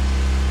duty.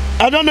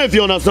 I don't know if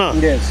you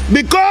understand. Yes.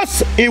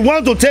 Because he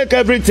want to take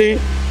everything,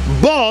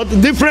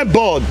 different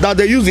board that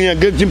they use in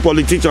engaging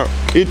politicians,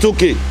 he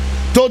took it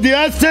to the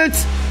extent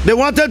they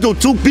wanted to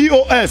took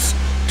POS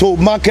to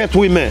market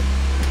women.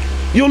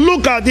 You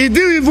look at, he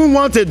didn't even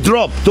want a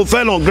drop to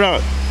fall on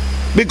ground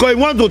because he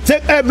want to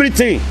take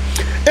everything.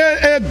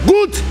 A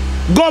good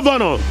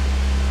governor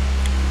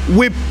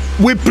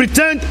we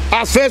pretend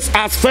as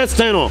first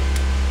tenor.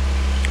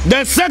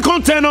 Then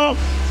second tenor,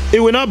 he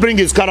will not bring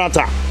his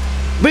character.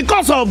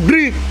 Because of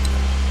greed,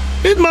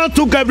 this man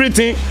took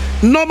everything.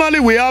 Normally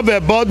we have a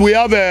board, we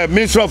have a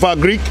ministry of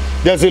agric,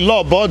 there's a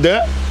law board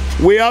there.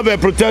 We have a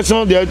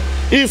protection there.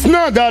 It's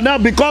not that now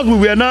because we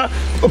were not,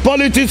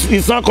 politics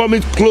is not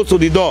coming close to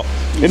the door.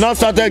 He now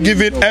started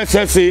giving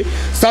SSA,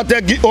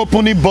 started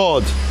opening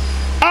board.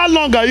 How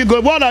long are you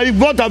going? What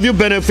have you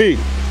benefit?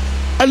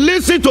 And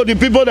listen to the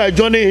people that are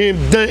joining him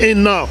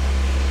in now.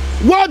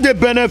 What they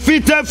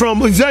benefited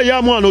from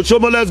Izeyamu and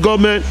Oshomole's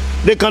government,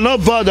 they cannot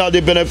vow that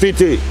they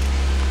benefited.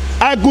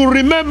 I could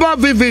remember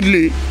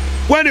vividly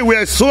when they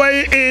were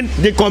swearing in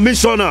the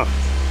commissioner.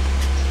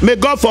 May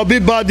God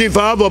forbid bad if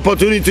I have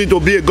opportunity to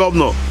be a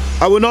governor.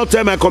 I will not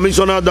tell my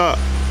commissioner that.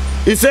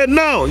 He said,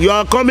 now you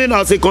are coming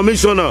as a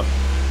commissioner.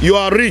 You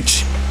are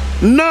rich.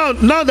 Now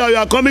that you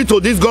are coming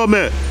to this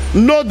government,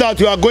 know that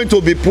you are going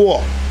to be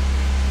poor.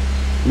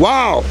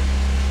 Wow.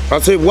 I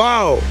said,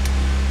 wow.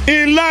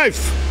 In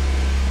life,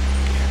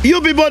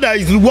 you people that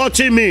is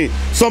watching me,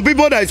 some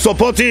people that is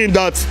supporting him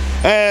that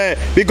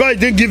because he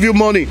didn't give you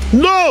money.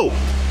 No.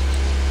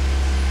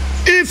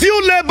 If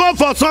you labor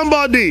for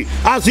somebody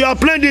as you are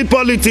playing in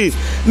politics,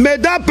 may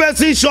that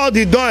person shut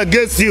the door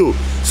against you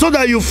so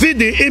that you feel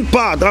the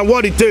impact and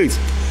what it takes.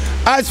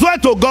 I swear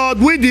to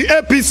God, with the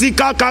APC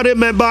Kakare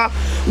member,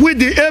 with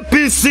the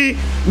APC,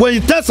 when you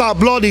test our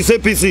blood, it's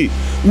APC.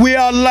 We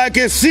are like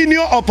a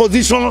senior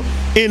opposition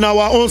in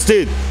our own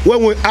state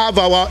when we have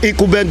our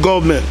incumbent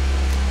government.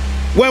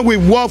 When we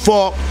work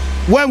for,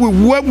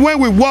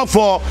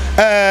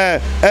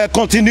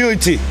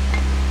 continuity.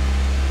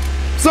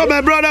 So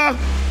my brother,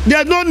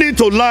 there's no need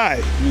to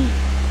lie.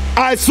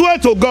 I swear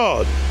to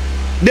God,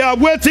 they are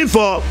waiting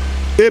for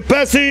a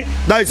person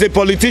that is a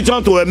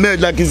politician to emerge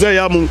like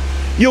Izeyamu,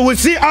 you will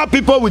see how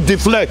people will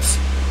deflect.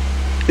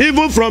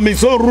 Even from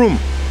his own room.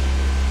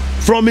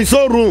 From his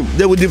own room,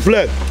 they will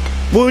deflect.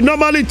 We will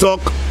normally talk,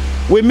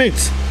 we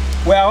meet.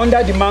 We are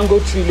under the mango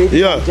tree,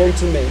 ladies and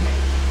gentlemen.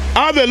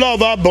 I have a lot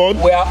of our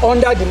bond. We are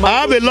under the mango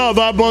I have a lot of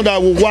our bond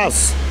that will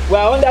was. We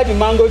are under the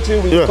mango tree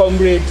with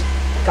Comrade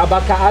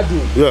Kabaka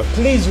Adu.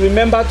 Please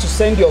remember to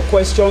send your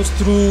questions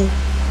through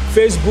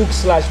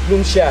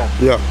Facebook/Bloomshare.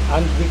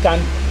 And we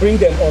can bring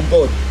them on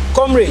board.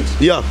 Comrade,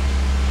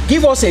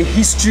 give us a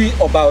history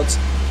about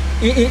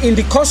in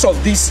the course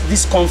of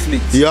this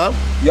conflict.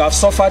 You have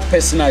suffered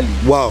personally.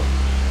 Wow.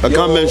 I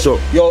can't mention.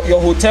 Your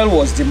hotel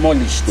was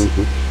demolished.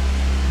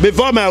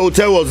 Before my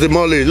hotel was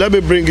demolished, let me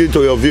bring it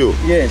to your view.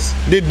 Yes.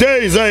 The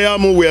day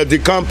Izeyamu were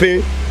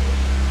decamping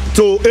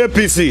to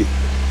APC,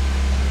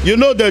 you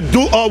know they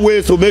do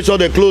always to make sure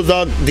they close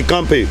down the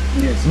campaign.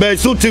 Yes. But it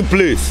still took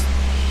place.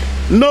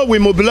 No, we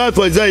mobilized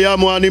for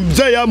Izeyamu, and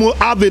Izeyamu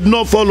have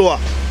enough follower.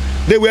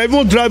 They were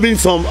even driving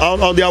some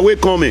on their way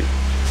coming.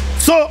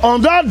 So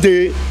on that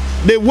day,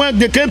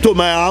 they came to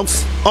my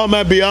house on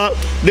my behalf.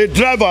 They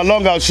drive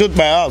along and shoot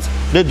my house.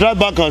 They drive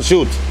back and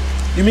shoot.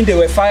 You mean they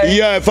were firing?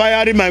 Yeah,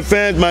 firing my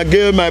fence, my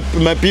girl, my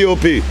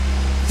POP.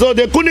 So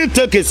they couldn't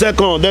take a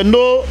second. They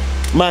know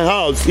my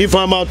house. If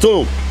I'm at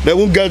home, they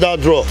won't get that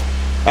draw.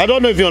 I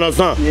don't know if you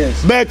understand.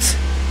 Yes. But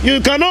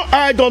you cannot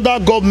hide under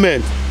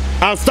government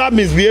and start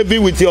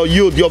misbehaving with your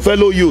youth, your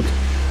fellow youth.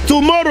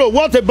 Tomorrow,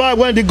 what about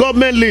when the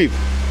government leave?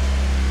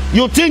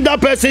 You think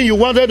that person you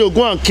wanted to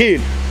go and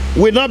kill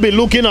will not be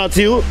looking at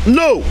you?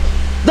 No.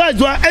 That's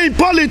why in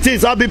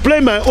politics, I'll be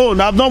playing my own.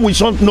 I've not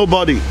wishing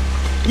nobody.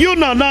 You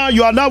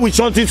are now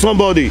wishing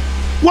somebody.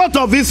 What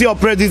of this your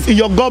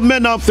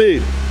government now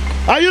failed?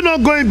 Are you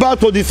not going back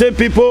to the same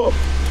people?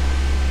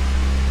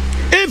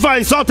 If I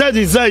insulted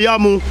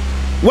Izeyamu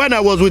when I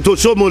was with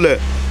Oshomole,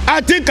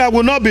 I think I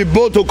will not be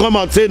bold to come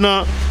and say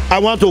now I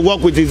want to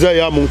work with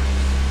Izeyamu.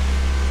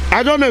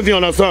 I don't know if you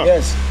understand.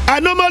 Yes. I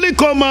normally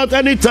come out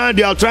anytime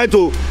they are trying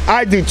to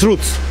hide the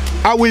truth.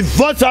 I will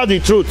voice out the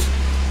truth.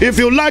 If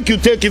you like, you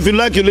take. If you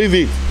like, you leave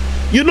it.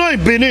 You know,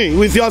 in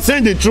Benin, if you are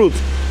saying the truth,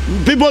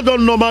 people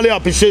don't normally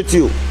appreciate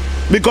you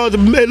because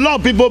a lot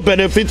of people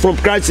benefit from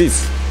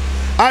crisis.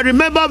 I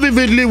remember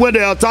vividly when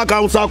they attacked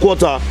Hausa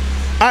Quarter.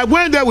 I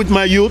went there with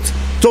my youth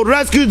to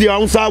rescue the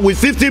Hausa with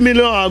 50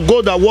 million and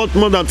gold that worth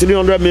more than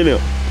 300 million.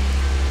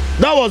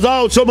 That was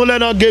how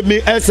Shomolena gave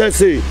me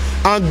SSA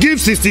and give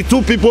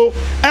 62 people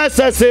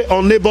SSA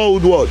on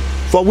neighborhood watch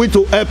for we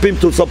to help him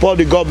to support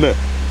the government.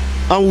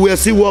 And we are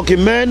still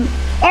working, man.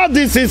 All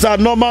these things are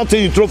normal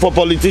things you throw for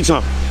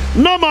politicians.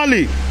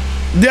 Normally,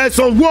 there's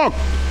some work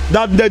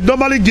that they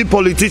normally give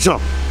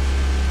politicians.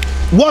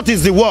 What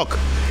is the work?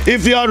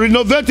 If you are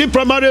renovating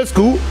primary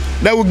school,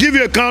 they will give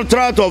you a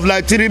contract of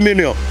like 3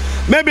 million.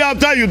 Maybe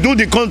after you do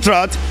the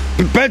contract,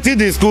 painting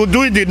the school,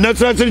 doing the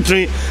necessary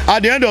thing,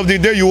 at the end of the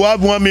day, you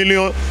have 1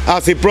 million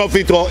as a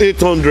profit or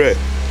 800.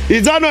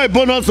 Is that not a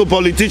bonus to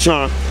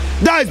politicians?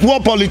 That is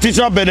what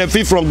politicians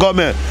benefit from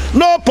government.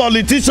 No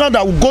politician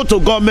that will go to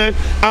government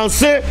and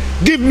say,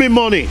 give me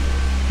money.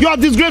 You are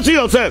disgracing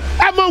yourself.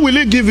 How much will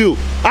it give you?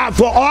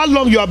 For how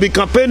long you have been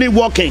campaigning,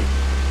 working?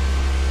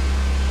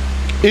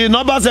 In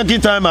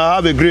Obaseki time, I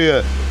have a gray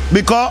hair.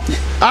 Because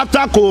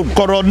after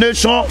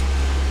coronation,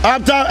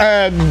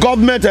 after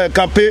government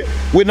campaign,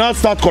 we now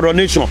start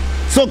coronation.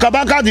 So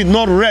Kabaka did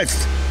not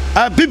rest.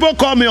 People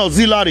call me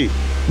auxiliary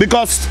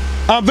because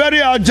I'm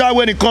very agile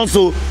when it comes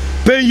to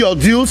paying your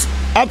dues.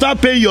 After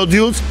paying your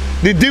dues,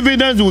 the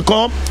dividends will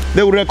come,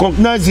 they will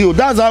recognize you.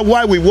 That's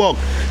why we work.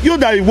 You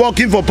that are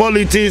working for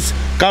politics,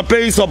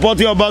 campaign,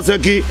 supporting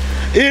Obaseki.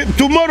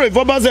 Tomorrow, if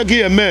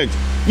Obaseki emerge,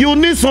 you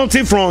need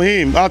something from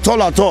him at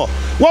all.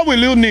 What will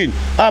you need?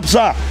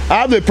 Sir,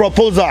 I have a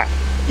proposal.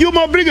 You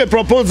must bring a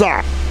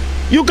proposal.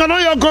 You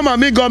cannot even come and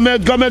meet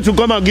government to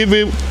come and give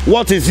him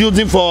what he's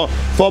using for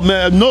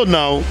no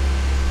now.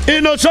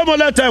 In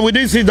Oshomole time, we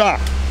didn't see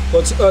that.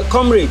 But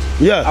comrade,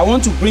 I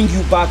want to bring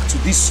you back to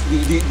this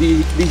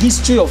the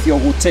history of your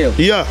hotel.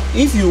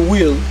 If you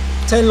will,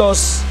 tell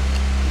us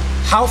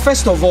how,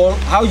 first of all,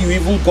 how you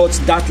even got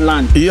that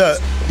land.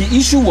 The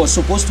issue was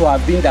supposed to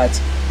have been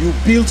that you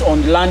built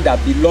on land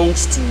that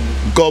belongs to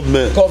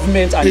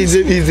government and is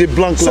a blank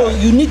land. So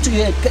you need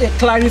to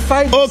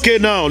clarify this. Okay,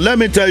 now let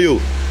me tell you.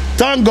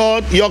 Thank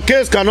God your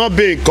case cannot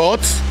be in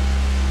court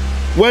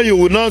when you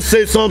will not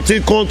say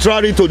something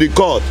contrary to the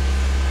court.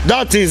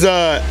 That is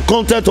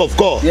content of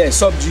court. Yeah,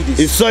 sub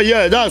judice.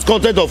 That's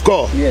content of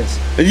court. Yes.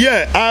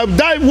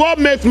 That what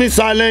makes me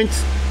silent.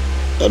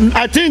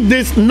 I think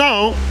this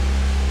now,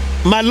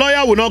 my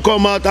lawyer will not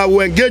come out. I will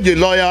engage a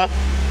lawyer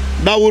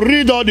that will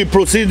read all the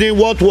proceeding,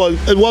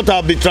 what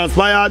have been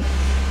transpired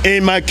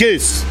in my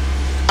case.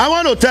 I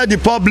want to tell the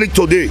public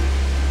today,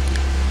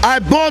 I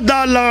bought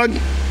that land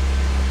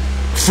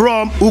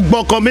from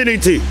Ugbo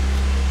community,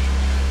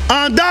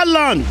 and that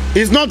land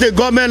is not a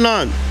government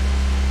land.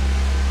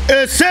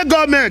 A state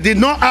government did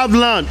not have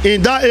land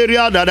in that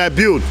area that I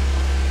built.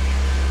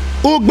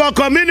 Ugbo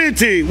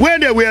community, when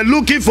they were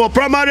looking for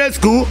primary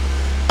school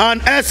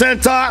and health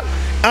center,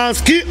 and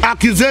skill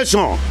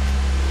accusation.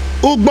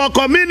 Ugbo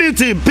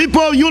community,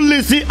 people, you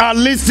listen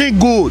and listen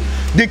good.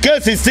 The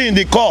case is still in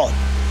the court.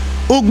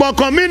 Ugbo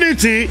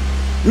community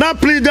now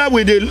pleaded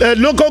with the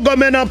local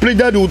government, now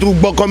pleaded with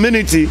Ugbo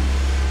community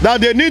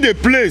that they need a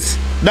place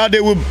that they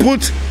will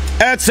put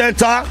health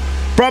center,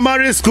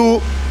 primary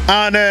school,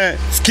 and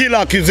skill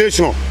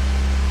accusation.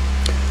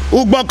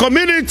 Ugbo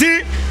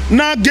community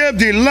now gave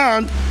the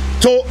land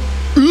to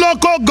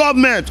local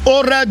government,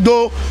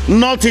 Oredo,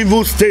 not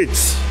even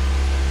states.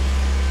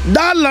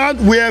 That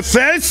land were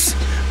fenced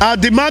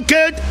at the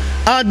market,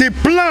 and the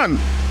plan,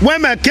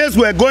 when my case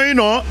were going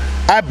on,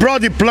 I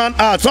brought the plan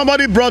out.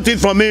 Somebody brought it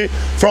from me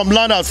from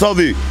Land and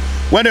Survey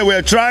when they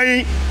were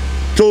trying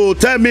to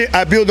tell me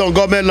I build on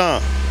government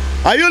land.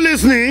 Are you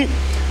listening?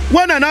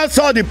 When I now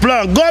saw the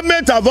plan,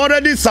 government have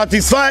already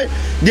satisfied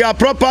their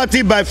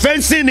property by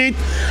fencing it,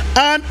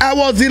 and I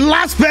was the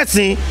last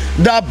person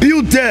that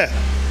built there.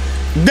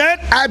 Then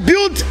I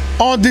built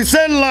on the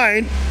same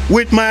line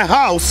with my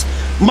house.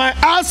 My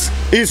house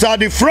is at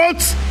the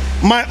front,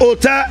 my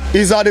hotel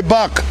is at the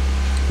back,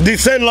 the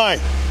same line.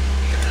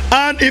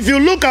 And if you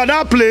look at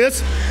that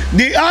place,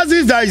 the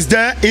houses that is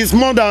there is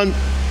more than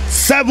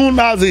 7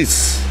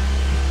 houses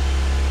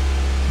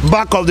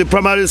back of the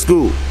primary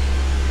school.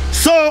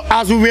 So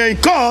as we were in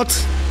court,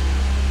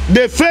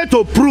 they failed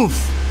to prove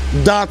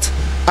that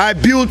I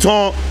built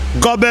on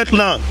government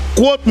land.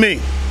 Quote me.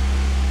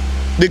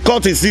 The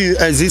court is still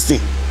existing.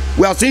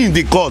 We are still in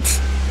the court.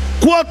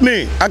 Quote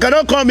me. I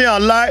cannot come here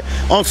and lie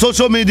on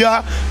social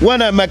media when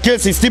my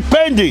case is still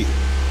pending.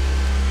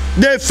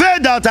 They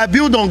said that I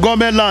built on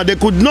government land. They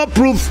could not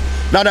prove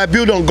that I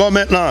built on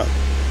government land.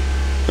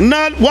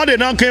 Now, what they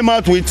now came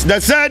out with,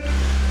 they said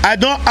I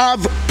don't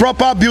have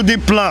proper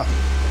building plan.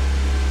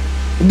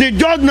 The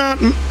judge now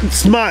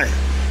smile.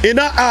 He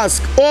now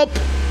ask, hope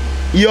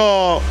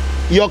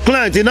your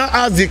client, he now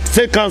ask the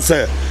state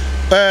council,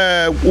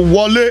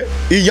 Wale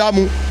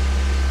Iyamu.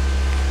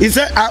 He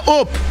said, I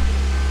hope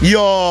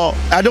your,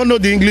 I don't know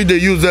the English they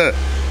use there,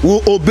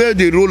 will obey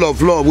the rule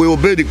of law, will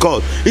obey the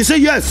court. He said,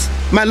 yes,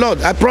 my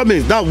lord, I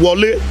promise that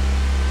Wale,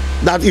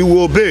 that he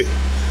will obey.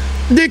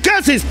 The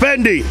case is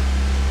pending.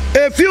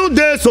 A few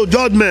days to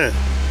judgment,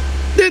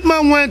 this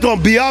man went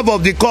on behalf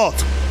of the court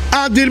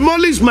and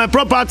demolished my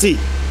property.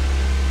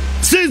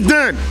 Since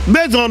then,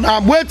 based on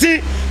I'm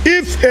waiting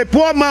if a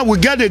poor man will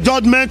get a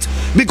judgment,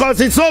 because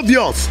it's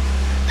obvious.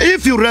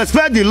 If you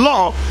respect the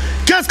law,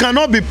 case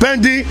cannot be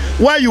pending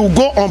while you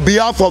go on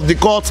behalf of the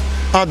court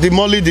and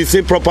demolish the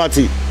same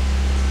property.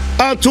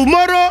 And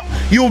tomorrow,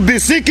 you'll be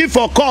seeking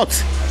for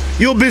court.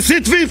 You'll be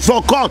seeking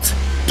for court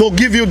to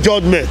give you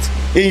judgment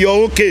in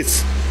your own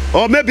case.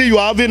 Or maybe you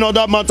are having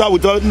other matter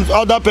with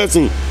other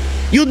person.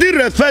 You did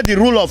respect the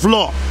rule of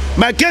law.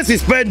 My case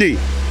is pending.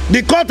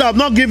 The court have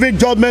not given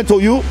judgment to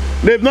you.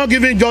 They've not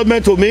given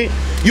judgment to me.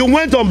 You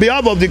went on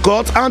behalf of the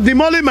court and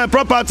demolished my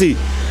property.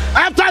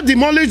 After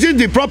demolishing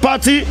the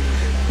property,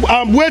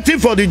 I'm waiting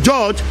for the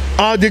judge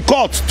and the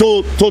court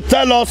to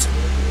tell us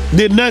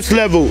the next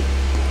level.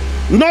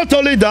 Not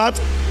only that,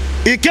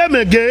 he came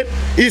again.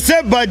 He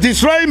said by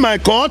destroying my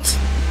court,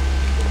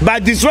 by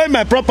destroying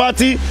my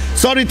property,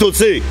 sorry to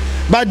say,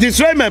 by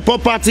destroying my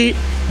property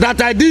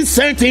that I didn't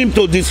send him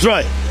to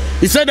destroy.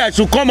 He said I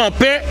should come and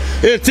pay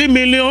 18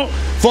 million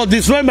for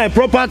destroying my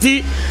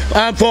property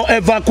and for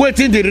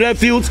evacuating the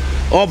refuge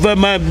of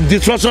my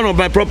destruction of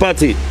my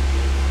property.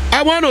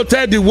 I want to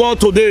tell the world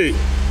today,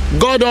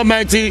 God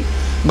Almighty,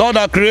 God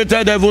that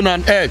created heaven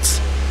and earth,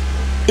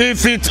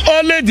 if it's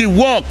only the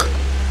work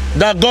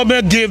that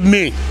government gave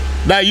me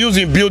that I use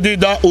in building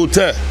that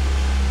hotel,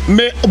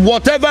 may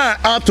whatever I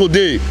have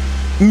today,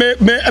 may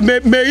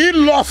it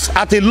loss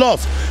at a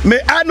loss. May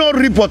I not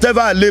reap whatever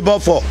I labor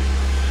for.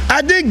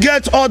 I didn't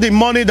get all the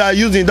money that I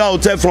use in that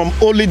hotel from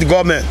only the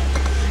government.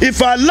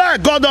 If I lie,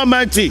 God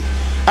Almighty,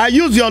 I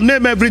use your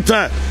name every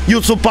time,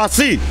 you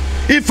supersede.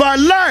 If I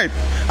lie,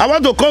 I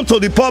want to come to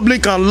the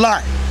public and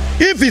lie.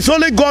 If it's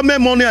only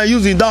government money I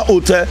use in that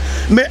hotel,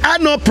 may I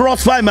not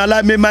prosper in my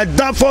life. May my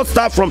downfall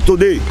start from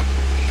today.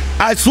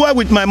 I swear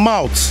with my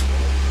mouth.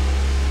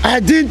 I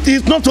didn't,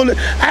 it's not only,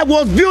 I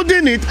was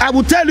building it. I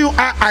will tell you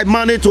how I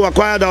managed to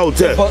acquire that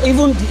hotel. But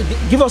even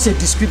give us a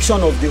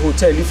description of the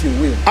hotel, if you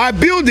will. I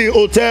built the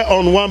hotel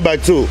on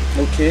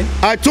 1x2. Okay.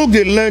 I took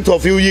the length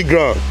of Uyi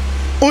ground.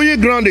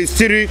 Uyi ground is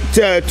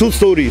 2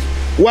 stories,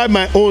 while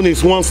my own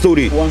is 1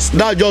 story. That's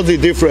just the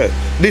difference.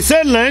 The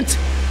same length.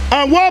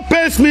 And what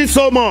pains me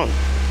so much,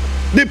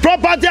 the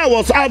property I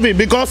was having,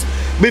 because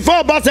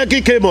before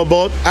Baseki came on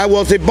board, I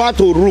was about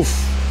to roof.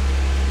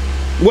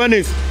 When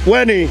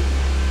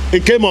he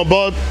came on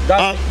board,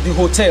 that's the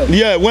hotel.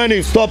 Yeah, when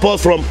he stopped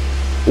us from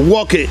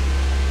walking.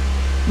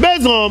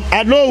 Based on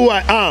I know who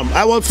I am,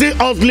 I was still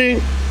hustling,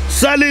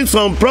 selling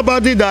some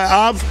property that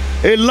I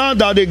have, a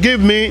land that they gave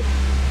me.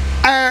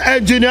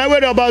 Engineer,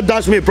 where about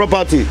dash me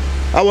property.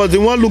 I was the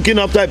one looking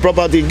after a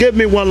property. Gave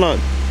me one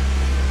land.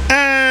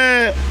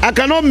 I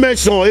cannot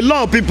mention a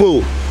lot of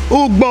people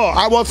who bought.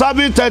 I was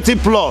having 30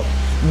 plots.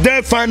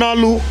 Then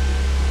finally,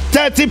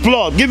 30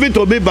 plots given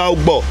to me by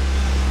Ugbo.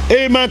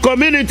 In my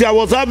community, I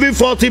was having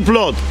 40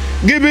 plots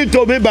given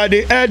to me by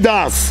the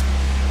elders.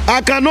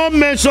 I cannot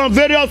mention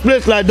various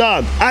places like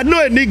that. I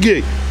know a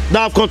nigga that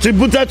have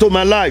contributed to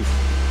my life.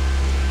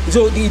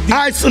 So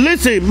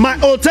listen, my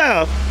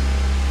hotel,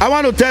 I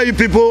want to tell you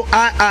people,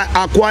 I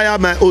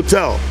acquired my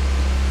hotel.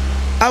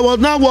 I was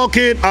now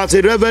working as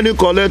a revenue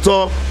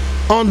collector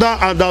under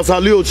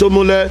Andasali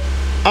Oshomole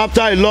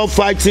after a lot of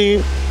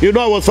fighting. You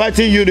know, I was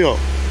fighting union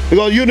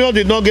because union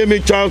did not give me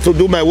chance to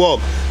do my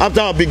work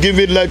after I be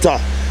given letter.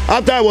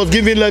 After I was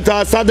given letter,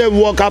 I started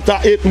work after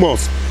 8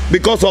 months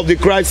because of the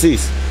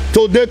crisis.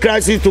 Today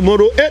crisis,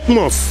 tomorrow 8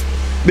 months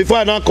before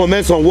I now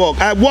commence on work.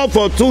 I worked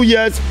for 2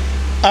 years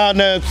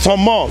and some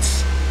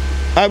months.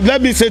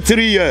 Let me say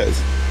 3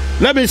 years.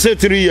 Let me say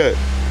 3 years.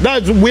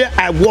 That's where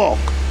I work.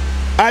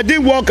 I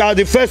did work at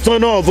the first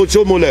tunnel of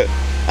Oshomole.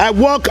 I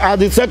work at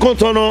the second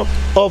tunnel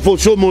of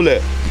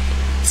Oshomole.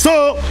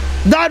 So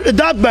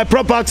that my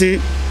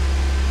property,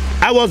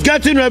 I was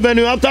getting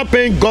revenue after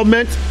paying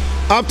government,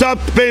 after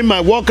paying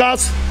my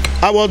workers.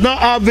 I was now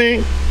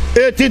having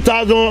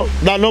 80,000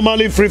 that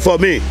normally free for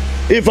me.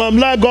 If I'm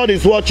like, God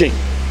is watching.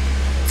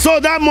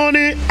 So that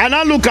money, and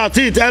I look at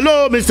it.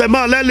 Hello, Mr.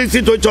 Man, let's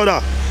listen to each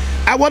other.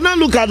 I will not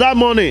look at that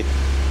money.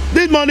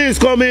 This money is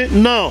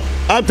coming now.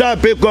 After I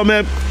pay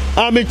government,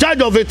 I'm in charge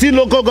of 18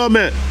 local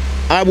government.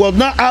 I was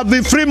not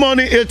having free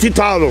money,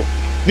 80,000.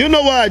 You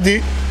know what I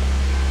did?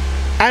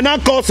 I now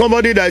call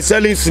somebody that is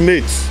selling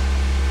cement.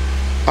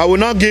 I will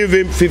not give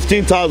him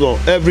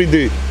 15,000 every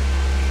day.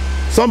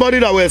 Somebody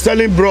that was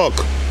selling block,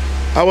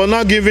 I will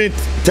not give it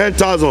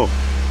 10,000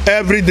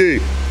 every day.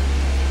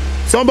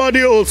 Somebody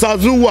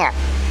Osazuwa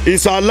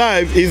is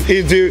alive,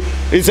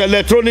 is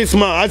electronics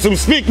man. As we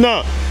speak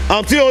now,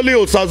 I'm still only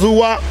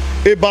Osazuwa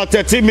about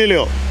 30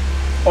 million.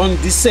 On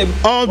this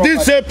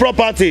same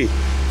property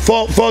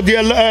for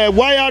the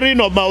wiring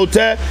of my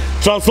hotel,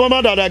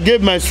 transformer that I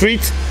gave my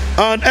street,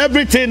 and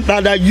everything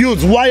that I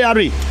use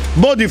wiring,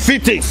 both the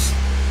fittings.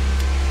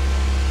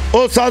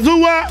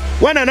 Osazuwa,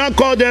 when I now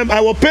call them,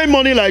 I will pay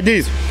money like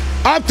this.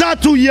 After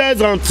 2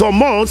 years and some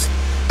months,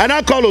 I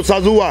now call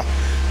Osazuwa.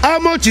 How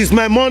much is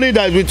my money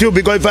that is with you?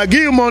 Because if I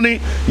give you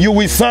money, you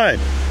will sign.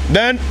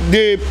 Then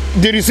the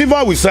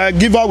receiver will sign,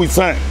 giver will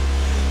sign.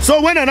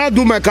 So when I now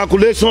do my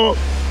calculation,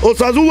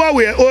 Osazuwa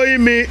were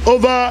owing me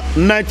over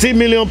 90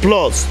 million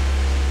plus.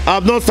 I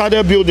have not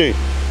started building.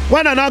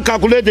 When I now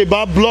calculate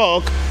about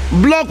block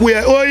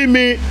were owing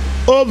me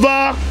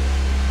over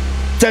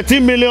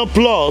 13 million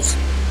plus.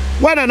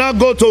 When I now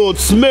go to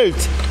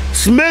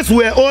Smith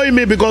were owing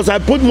me because I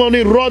put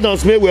money, Rod and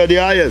Smith were the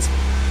highest.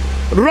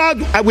 Rod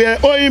were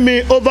owing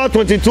me over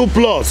 22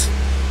 plus.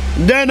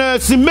 Then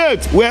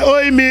Smith were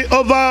owing me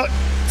over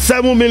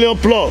 7 million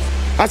plus.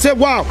 I said,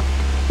 wow,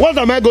 what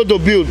am I going to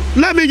build?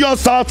 Let me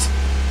just start.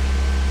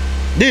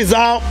 This is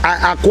how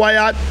I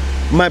acquired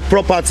my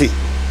property.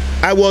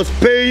 I was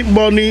paying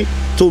money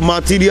to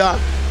material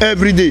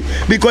every day.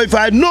 Because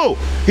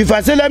if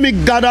I say, let me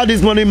gather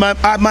this money in my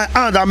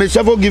hand, I'm a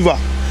cheerful giver.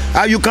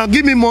 And you can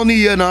give me money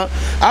here now,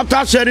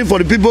 after sharing for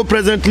the people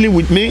presently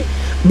with me.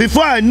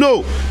 Before I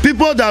know,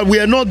 people that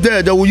were not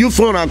there, they will use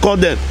phone and call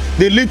them.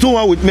 The little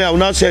one with me, I will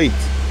not share it.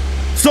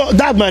 So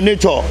that's my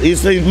nature.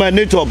 It's my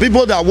nature.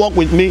 People that work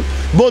with me,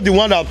 both the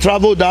one that have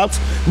traveled out,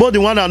 both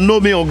the one that know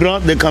me on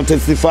ground, they can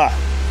testify.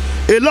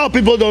 A lot of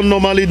people don't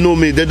normally know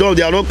me. They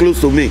are not close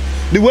to me.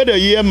 The way they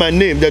hear my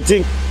name, they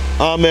think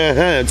I'm a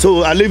hand.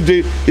 So I live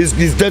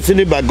is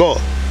destiny by God.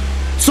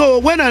 So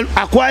when I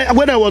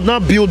was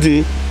not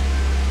building,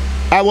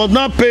 I was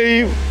not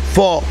paying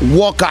for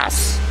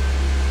workers.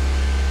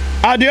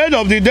 At the end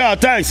of the day, at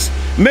times,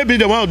 maybe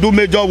they want to do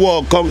major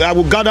work. I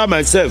will gather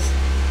myself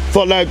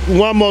for like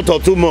 1 month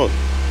or 2 months.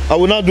 I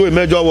will not do a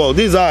major work.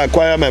 This is how I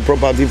acquire my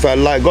property. If I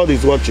like, God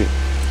is watching.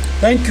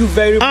 Thank you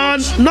very much.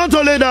 And not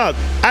only that,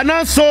 I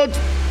now sold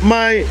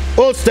my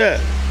hostel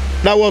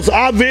that was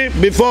having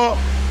before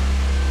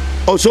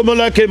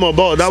Oshomole came on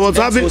board. I was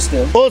having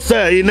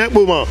hostel in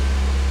Ekbuma,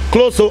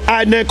 close to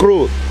Inek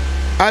Road.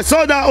 I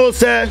sold that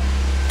hostel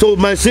to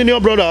my senior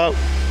brother.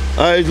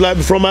 It's like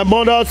from my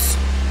mother's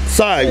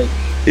side.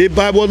 If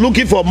I was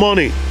looking for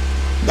money,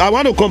 I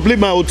want to complete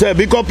my hotel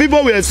because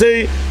people were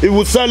saying he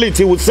would sell it,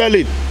 he would sell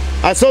it.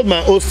 I sold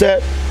my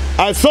hostel.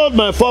 I sold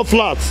my 4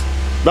 flats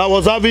that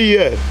was having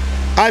here.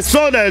 I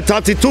sold a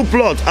 32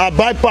 plot at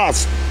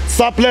Bypass,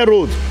 Sapler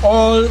Road.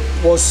 All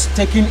was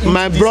taken into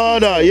my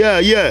brother,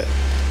 yeah.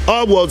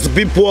 All was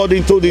being poured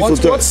into this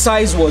hotel. What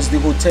size was the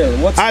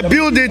hotel? I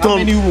built it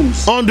on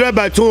 100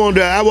 by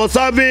 200. I was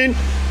having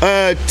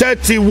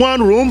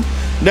 31 room.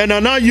 Then I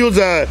now use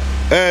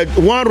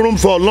 1 room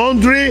for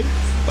laundry,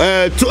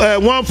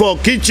 1 for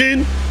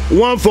kitchen,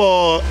 1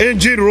 for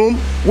engine room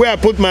where I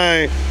put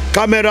my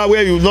camera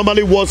where you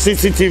normally watch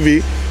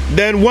CCTV.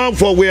 Then 1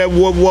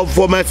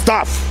 for my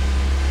staff.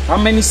 How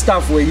many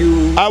staff were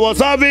you? I was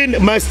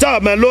having my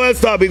staff, my lowest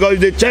staff, because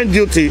they change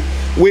duty.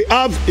 We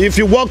have, if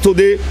you work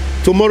today,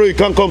 tomorrow you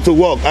can't come to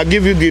work. I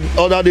give you the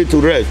other day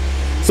to rest.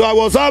 So I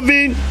was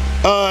having,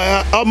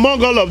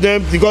 among all of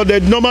them, because they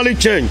normally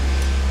change,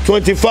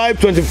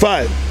 25.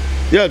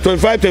 Yeah,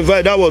 25,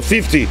 that was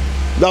 50.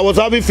 That was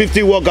having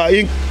 50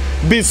 workers,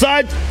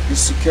 beside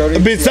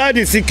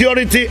the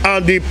security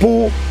and the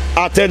pool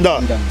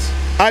attendant.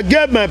 I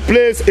gave my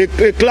place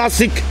a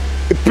classic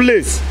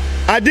place.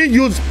 I didn't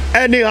use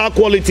any high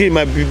quality in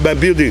my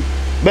building,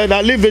 but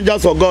I leave it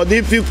just for God.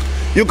 If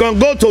you can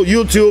go to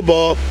YouTube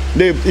or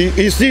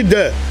you see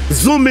there,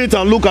 zoom it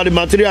and look at the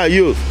material I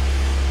use.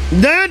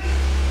 Then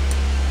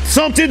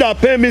something that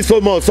paid me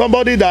so much,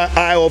 somebody that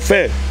I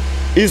offend.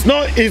 It's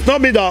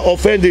not me that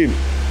offend him.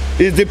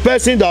 It's the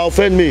person that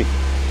offend me.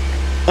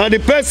 And the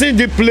person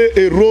did play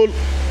a role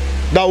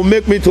that will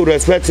make me to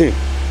respect him.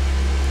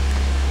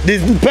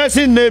 The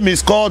person's name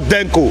is called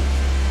Denko.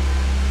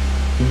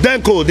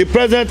 Denko, the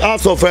President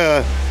House of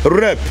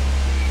Rep.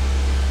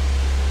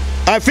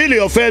 I feel he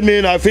offend me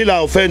and I feel I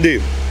offend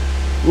him.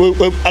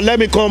 Let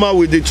me come out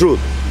with the truth.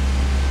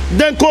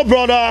 Denko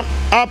brother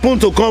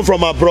happened to come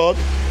from abroad.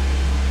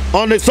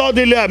 On a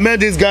suddenly I met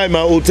this guy in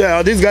my hotel,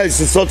 and this guy is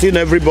insulting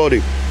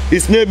everybody.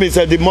 His name is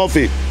Eddie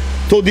Murphy.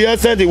 To the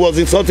extent he was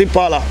insulting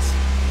Palace.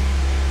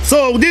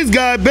 So this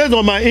guy, based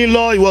on my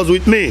in-law, he was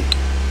with me.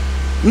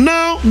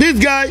 Now this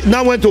guy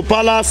now went to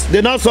Palace.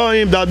 They now saw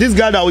him that this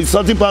guy that was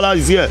insulting Palace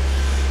is here.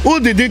 Who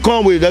did he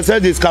come with? They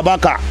said it's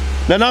Kabaka.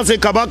 They now say,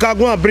 Kabaka,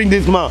 go and bring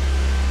this man.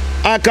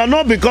 I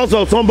cannot, because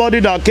of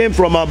somebody that came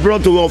from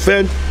abroad, to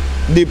offend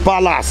the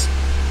Palace.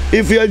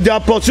 If they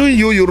are pursuing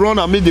you, you run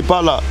and meet the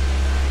Palace.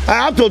 I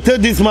have to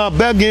take this man,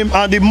 beg him,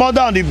 and the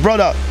mother and the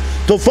brother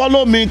to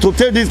follow me to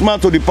take this man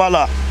to the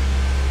Palace.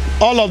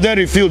 All of them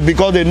refused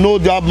because they know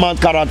that man's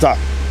character.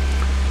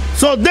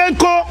 So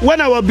Denko,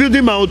 when I was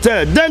building my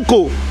hotel,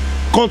 Denko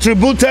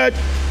contributed.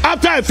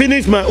 After I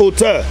finished my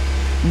hotel,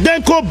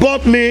 Denko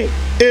bought me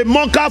a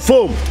Monka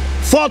foam,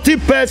 40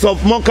 pairs of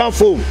Monka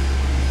foam.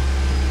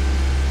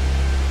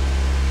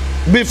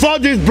 Before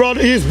his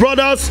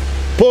brother's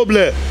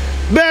problem.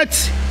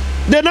 But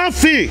they not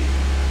feel.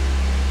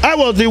 I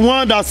was the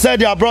one that set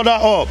their brother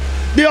up.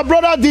 Their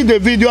brother did the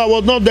video. I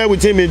was not there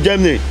with him in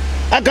Germany.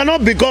 I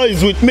cannot, because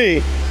he's with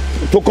me,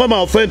 to come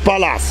and offend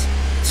Palace.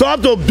 So I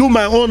have to do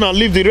my own and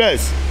leave the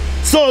rest.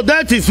 So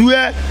that is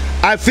where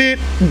I feel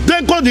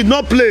Denko did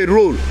not play a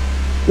role.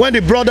 When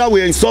the brother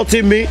were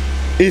insulting me,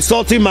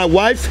 insulting my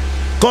wife,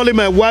 calling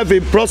my wife a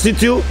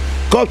prostitute,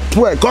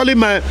 calling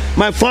my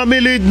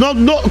family no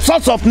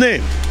sorts of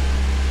name.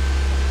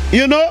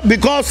 You know,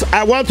 because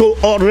I want to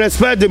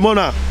respect the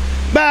monarch.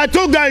 But I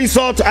took that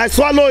insult, I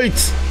swallow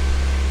it.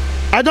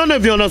 I don't know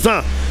if you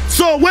understand.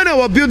 So when I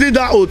was building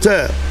that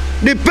hotel,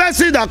 the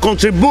person that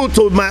contributed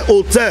to my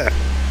hotel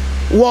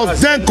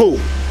was Denko.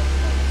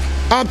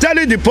 I'm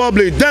telling the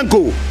public,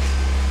 Denko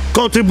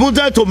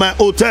contributed to my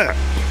hotel.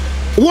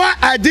 Why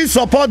I did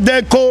support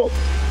Denko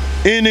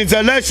in his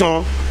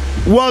election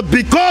was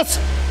because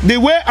the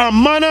way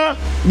and manner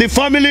the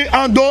family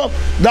handle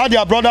that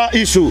their brother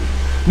issue.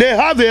 They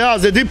have a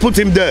house, they didn't put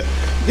him there.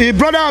 The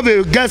brother have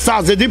a guest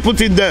house, they didn't put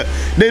it there.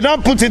 They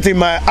don't put it in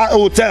my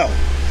hotel.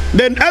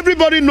 Then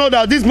everybody know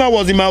that this man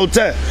was in my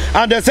hotel,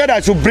 and they said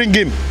I should bring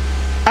him.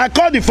 I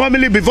called the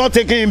family before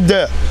taking him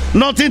there.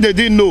 Nothing they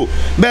didn't know.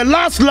 But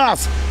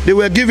last, they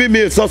were giving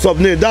me a source of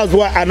name. That's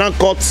why I now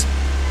cut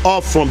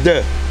off from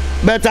there.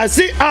 But I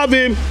still have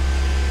him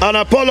an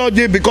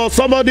apology, because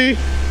somebody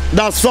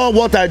that saw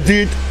what I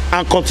did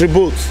and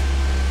contributes.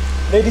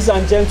 Ladies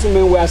and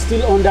gentlemen, we are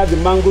still under the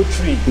mango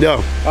tree.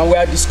 Yeah. And we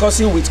are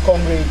discussing with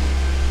Comrade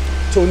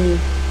Tony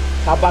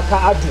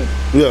Kabaka Adu.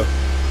 Yeah.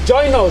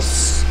 Join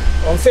us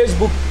on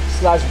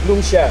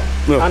Facebook/Bloomshare,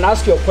 yeah, and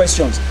ask your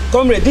questions.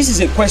 Comrade, this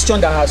is a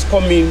question that has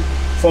come in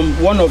from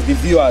one of the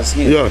viewers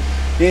here. Yeah.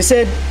 They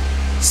said,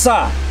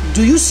 sir,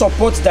 do you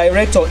support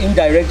direct or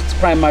indirect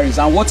primaries,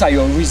 and what are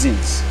your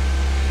reasons?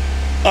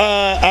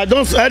 I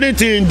don't,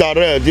 anything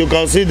direct, you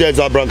can see there's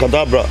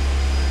abracadabra.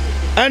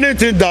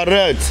 Anything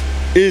direct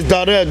is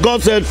direct.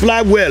 God said,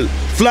 fly well,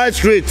 fly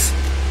straight.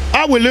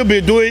 How will you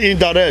be doing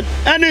indirect?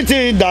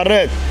 Anything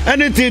indirect,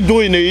 anything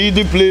doing in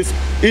the place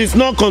is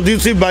not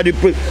conducive by the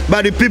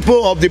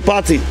people of the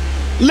party.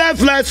 Let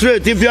fly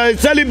straight. If you are a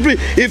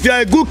celebrity, if you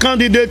are a good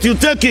candidate, you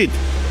take it.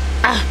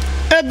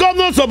 A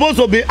governor is supposed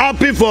to be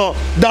happy for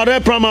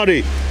direct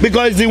primary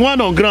because it's the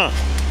one on ground.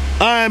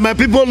 My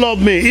people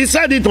love me. He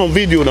said it on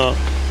video now.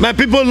 My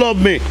people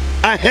love me.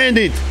 I earned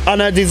it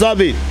and I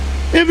deserve it.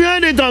 If you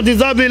earn it and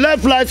deserve it, let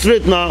fly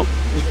straight now.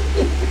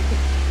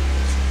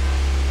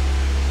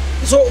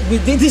 So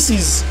this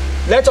is,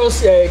 let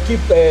us keep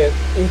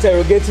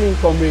interrogating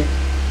Comrade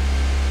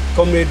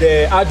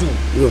Adu.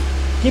 Yeah.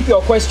 Keep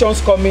your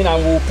questions coming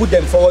and we'll put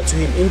them forward to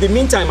him. In the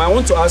meantime, I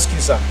want to ask you,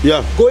 sir.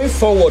 Yeah. Going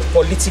forward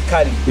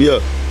politically,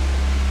 yeah,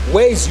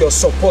 where is your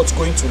support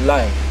going to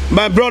lie?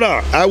 My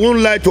brother, I won't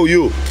lie to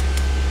you.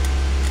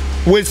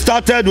 We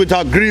started with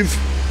our grief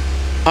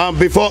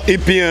before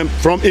EPM,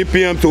 from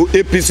EPM to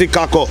APC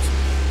caucus,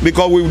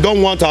 because we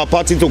don't want our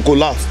party to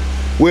collapse.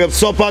 We have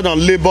suffered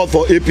and labored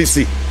for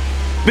APC.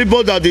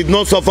 People that did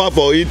not suffer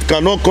for it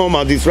cannot come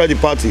and destroy the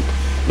party.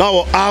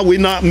 Now, how we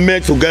not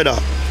met together?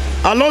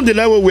 Along the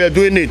level we are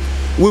doing it,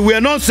 we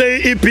were not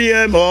saying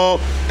EPM or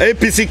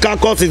APC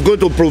caucus is going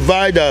to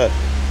provide a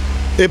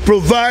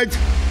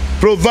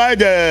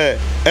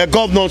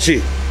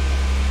governorship.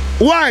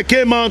 why I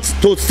came out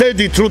to say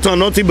the truth and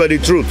nothing but the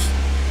truth.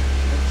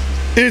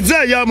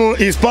 EDEGBE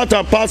is part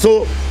and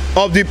parcel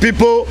of the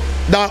people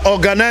that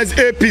organize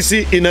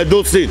APC in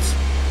Edo State.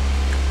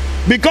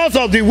 Because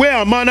of the way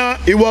and manner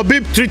it will be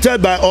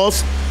treated by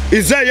us,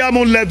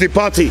 EDEGBE left the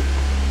party.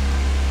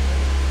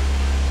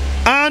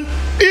 And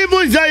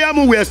even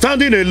EDEGBE were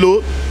standing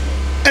alone.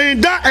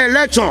 In that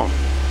election,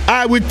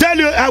 I will tell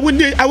you, I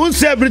won't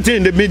say everything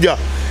in the media.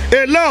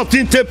 A lot of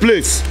things take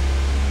place.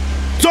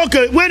 So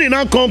okay, when it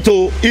now come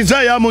to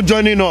EDEGBE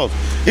joining us,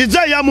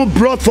 EDEGBE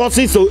brought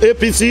forces to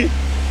APC.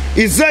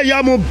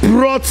 EDEGBE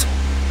brought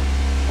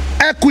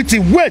equity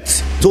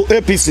weight to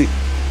APC.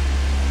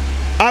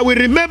 I will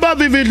remember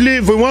vividly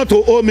if we want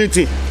to hold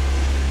meeting.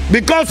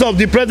 Because of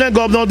the present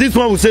governor, this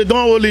one will say,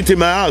 don't hold it in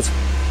my house.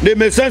 They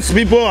may send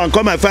people and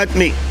come and fight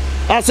me.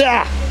 I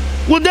say,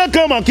 would they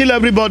come and kill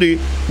everybody?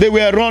 They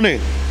were running.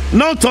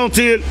 Not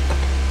until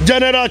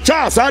General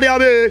Charles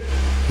Ariabe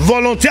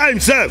volunteered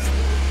himself.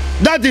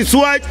 That is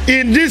why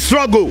in this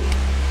struggle,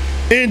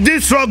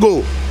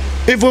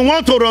 if we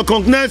want to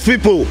recognize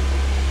people,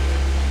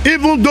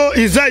 even though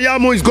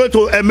EDEGBE is going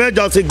to emerge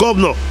as a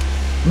governor,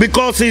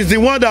 because he's the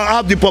one that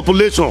have the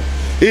population,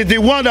 he's the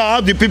one that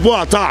have the people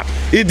attacked,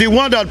 he's the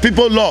one that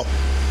people love.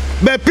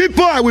 But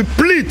people, I will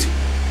plead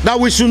that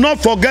we should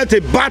not forget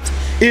a part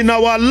in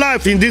our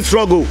life in this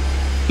struggle.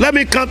 Let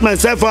me count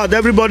myself out.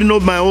 Everybody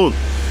knows my own.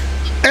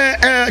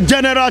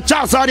 General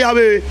Charles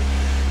Ariabe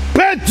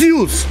paid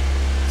dues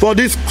for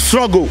this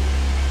struggle.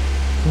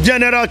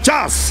 General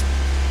Charles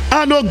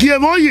and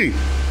Ogiemoyi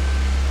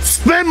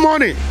spent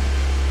money,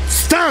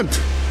 stand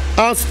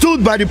and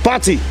stood by the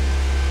party.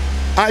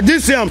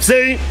 This year I'm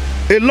saying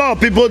a lot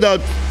of people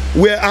that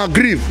were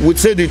aggrieved would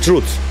say the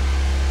truth.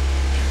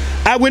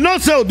 I will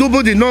not say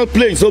Odubu did not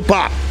play so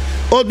part.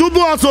 Odubu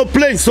also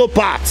played so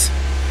part.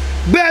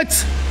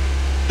 But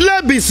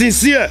let's be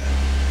sincere.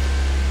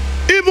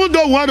 Even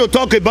though we want to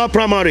talk about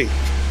primary,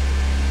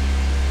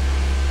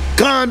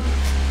 can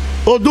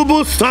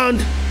Odubu stand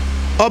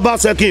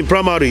Obaseki in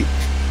primary?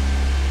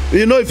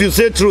 You know, if you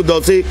say truth,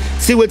 they'll say,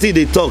 see what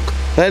they talk.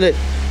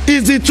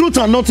 It's the truth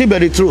and nothing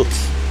but the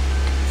truth.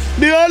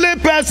 The only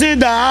person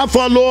that have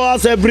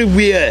followers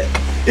everywhere,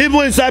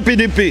 even inside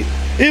PDP,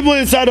 even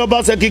inside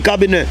Obaseki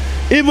cabinet,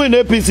 even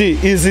in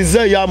APC, is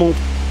EDEGBE.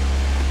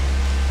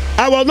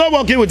 I was not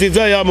working with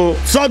EDEGBE.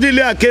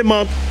 Suddenly I came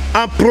out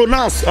and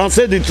pronounced and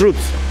said the truth.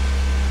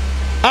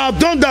 I've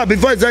done that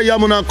before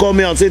EDEGBE now called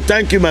me and said,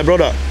 thank you, my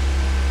brother.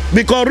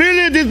 Because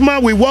really this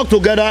man we work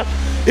together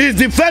is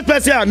the first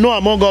person I know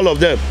among all of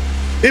them.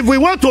 If we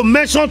want to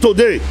mention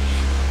today,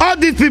 all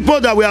these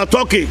people that we are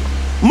talking,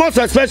 most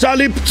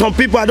especially some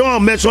people I don't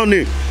want to mention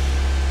it,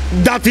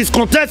 that is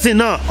contesting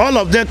now, all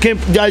of them came,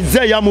 they are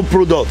EDEGBE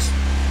products.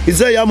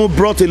 EDEGBE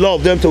brought a lot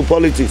of them to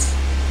politics.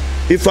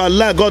 If I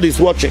lie, God is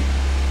watching.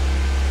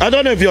 I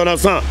don't know if you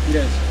understand.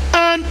 Yes.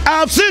 And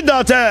I've seen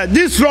that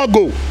this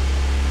struggle,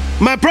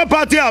 my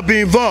property have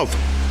been involved.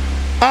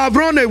 I've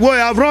run away,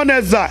 I've run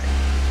exile.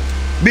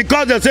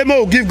 Because they say,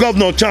 we'll give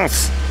governor a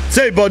chance.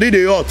 Say, body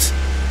they hot.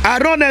 I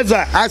run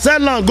exile. I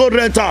said, land, go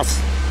rent house.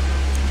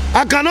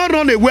 I cannot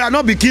run away, I'll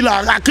not be killed.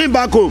 I came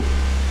back home.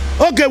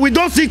 Okay, we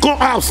don't see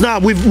house now.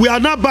 We are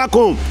not back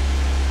home.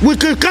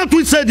 Can't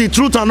we say the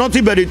truth and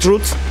nothing but the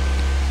truth?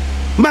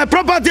 My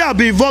property have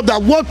been involved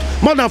that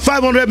worth more than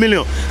 500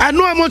 million. I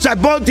know how much I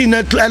bought in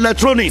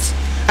electronics.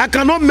 I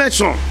cannot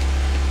mention.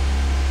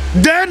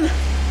 Then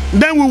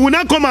we will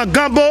not come and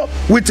gamble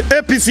with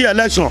APC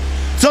election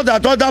so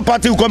that other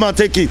party will come and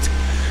take it.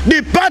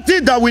 The party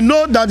that we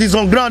know that is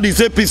on ground is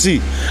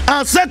APC.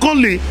 And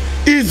secondly,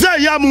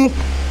 EDEGBE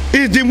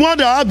is the one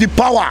that have the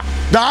power,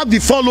 that have the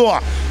follower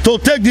to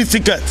take this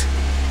ticket.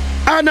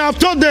 And I've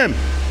told them,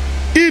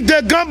 if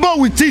they gamble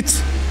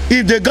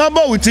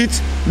with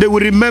it, they will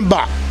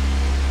remember.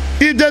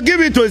 If they give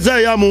it to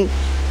EDEGBE,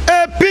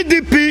 a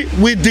PDP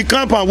will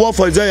decamp and work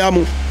for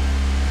EDEGBE.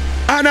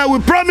 And I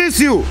will promise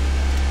you,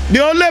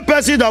 the only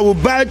person that will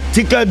buy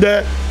ticket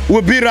there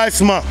will be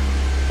Rice Man.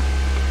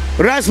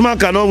 Rice Man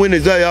cannot win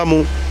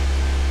EDEGBE.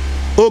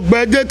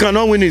 Ogbede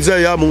cannot win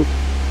EDEGBE.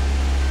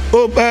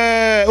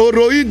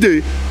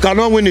 Oroide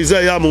cannot win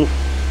EDEGBE.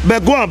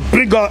 But go and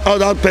bring out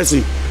other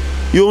person.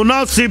 You will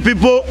now see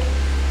people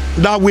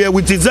that were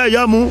with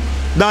EDEGBE,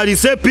 that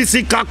is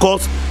APC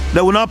caucus,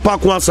 they will not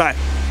park one side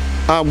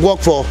and work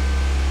for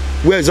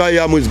where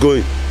EDEGBE is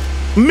going.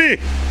 Me,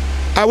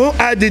 I won't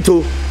hide it.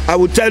 I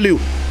will tell you,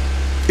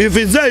 if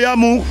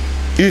EDEGBE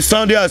is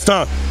standing, I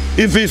stand.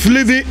 If it's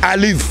leaving, I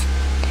leave.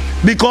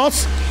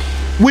 Because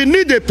we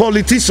need a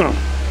politician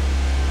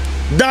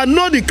that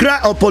know the cry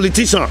of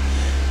politician.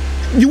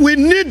 We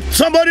need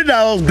somebody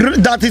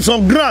that is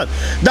on ground,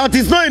 that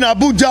is not in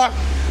Abuja,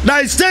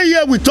 that is staying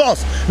here with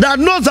us, that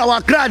knows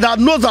our cry, that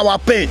knows our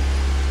pain.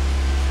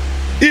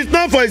 It's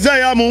not for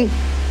EDEGBE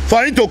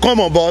for him to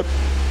come on board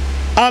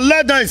and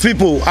let down his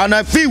people, and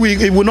I feel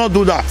he will not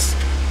do that.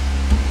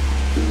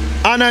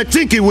 And I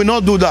think he will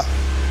not do that.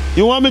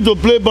 You want me to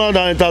play band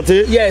and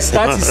entertain? Yes,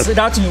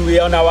 that will be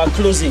on our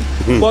closing.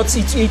 But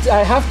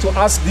I have to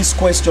ask this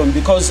question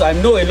because I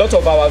know a lot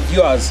of our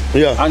viewers,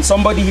 and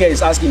somebody here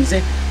is asking,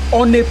 say,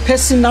 on a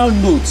personal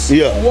note,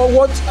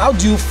 how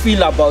do you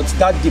feel about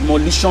that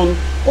demolition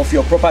of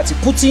your property,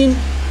 putting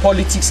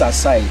politics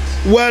aside?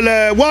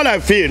 Well, what I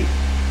feel,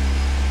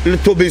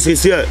 to be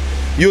sincere,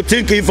 you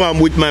think if I'm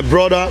with my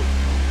brother,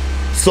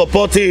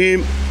 supporting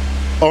him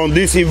on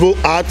this evil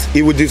act,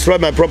 he will destroy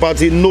my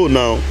property? No,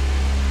 now.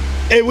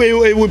 It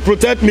will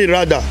protect me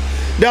rather.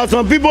 There are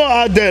some people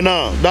out there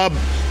now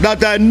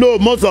that I know,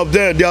 most of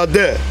them, they are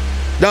there,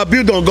 that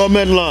build on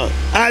government land.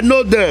 I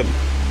know them.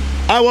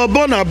 I was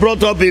born and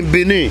brought up in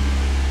Benin.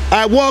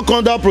 I work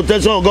under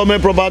protection of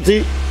government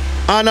property,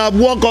 and I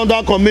work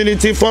under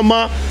community,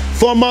 former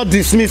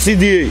dismissed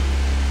CDA.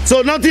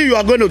 So nothing you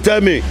are going to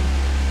tell me.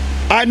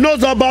 I know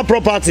about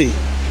property.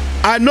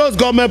 I know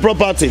government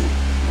property.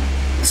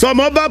 Some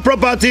other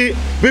property,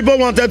 people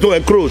wanted to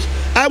encroach.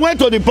 I went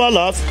to the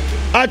palace.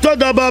 I told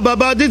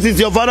Baba, this is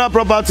your father's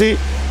property.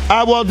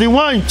 I was the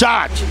one in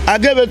charge. I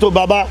gave it to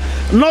Baba.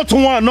 Not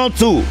one, not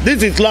two.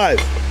 This is life.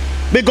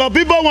 Because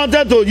people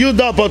wanted to use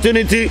the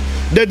opportunity.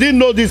 They didn't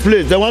know this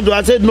place. They want to.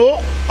 I said,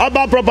 no,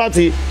 about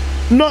property.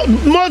 No,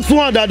 most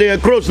one that they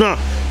encroach now,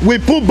 we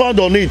put bond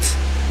on it.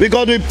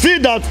 Because we feel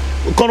that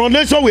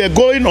coronation we are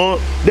going on,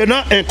 they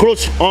not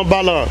encroach on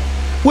balance.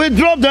 We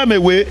drop them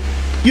away.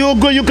 You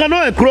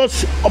cannot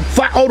encroach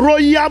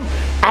royal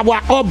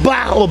our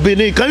Oba or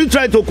Benin. Can you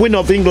try to Queen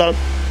of England?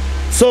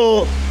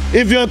 So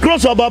if you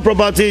encroach about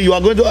property, you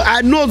are going to.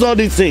 I know all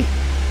these things.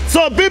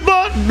 So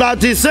people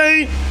that is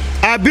saying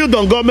I build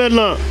on government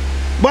land,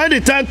 when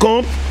the time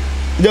comes,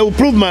 they will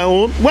prove my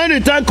own. When the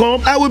time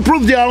comes, I will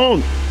prove their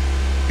own.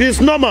 It's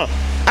normal.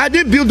 I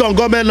did build on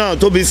government land,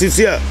 to be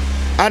sincere.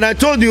 And I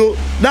told you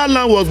that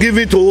land was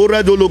given to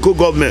Oredo local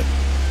government,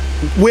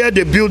 where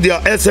they build their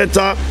health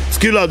center,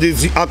 skill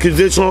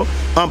acquisition,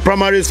 and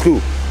primary school.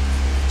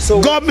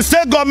 So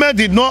state government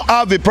did not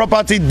have a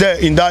property there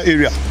in that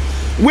area.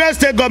 Where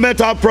state government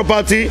have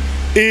property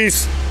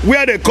is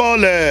where they call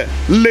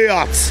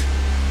layout.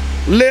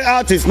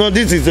 Layout is not,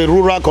 this is a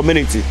rural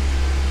community.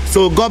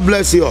 So God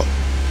bless you all.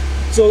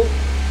 So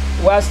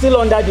we are still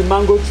under the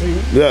mango tree,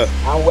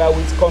 and we are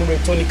with Comrade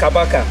Tony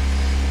Kabaka.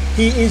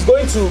 He is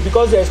going to,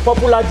 because there is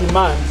popular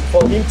demand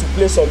for him to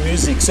play some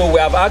music, so we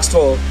have asked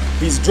for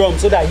his drum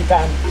so that he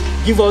can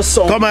give us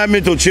some. Come help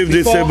me to chief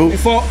this table.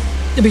 Before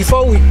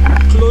we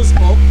close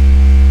up,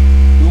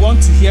 we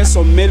want to hear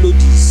some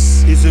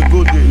melodies. It's a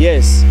good day.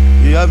 Yes.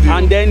 You have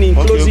and then in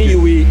closing,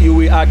 you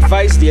will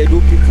advise the Edo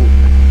people.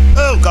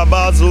 Oh,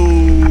 Kabazo.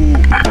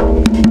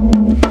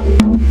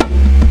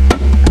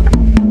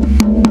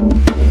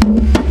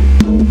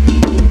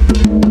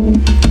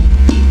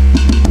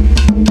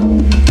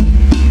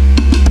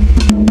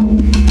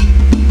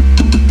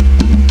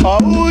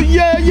 Oh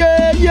yeah,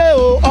 yeah, yeah,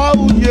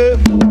 oh yeah.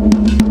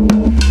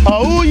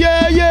 Oh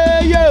yeah,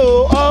 yeah, yeah,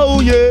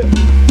 oh yeah.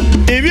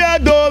 If you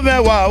don't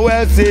know what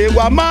we say,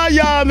 what my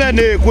yam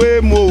ne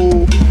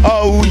kwemo.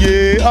 Oh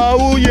yeah,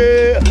 oh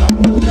yeah.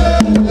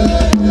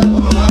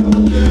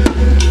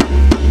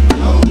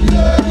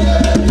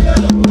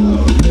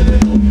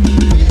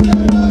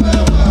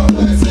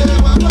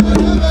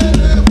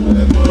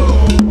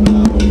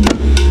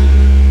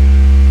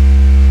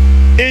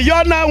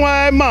 Iyona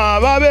wa ma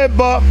ba be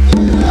bo.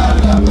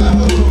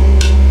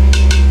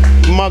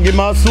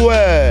 Magima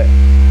swear.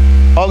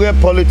 Oge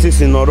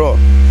politics in Oro.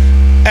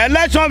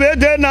 Election be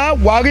dey na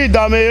wari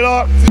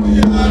damiro.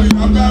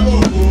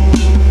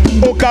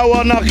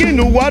 Okawana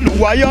kinu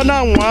wayo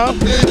na wa.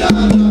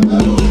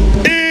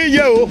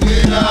 Iye o.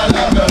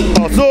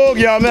 Oso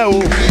giame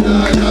o.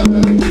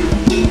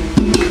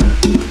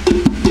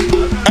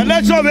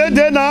 Election be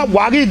dey na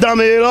wari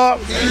damiro.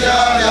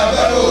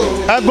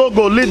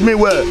 Go lead me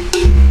well.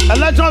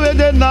 Election be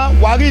dey na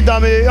wari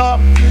damiro.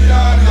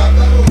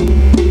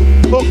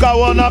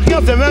 Okawana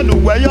kese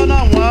menu wayo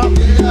na wa.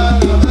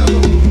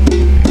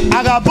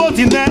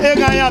 Agaboti ne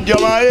eganya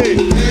dioma e.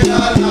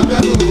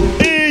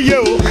 Iye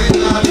o.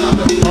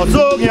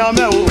 Oso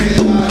giame o.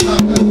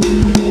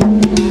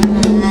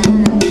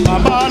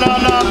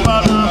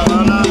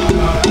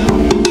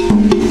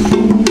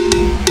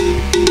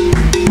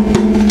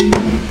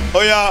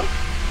 Oya.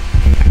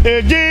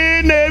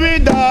 Eji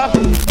nemida.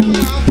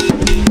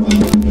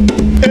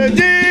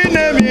 Eji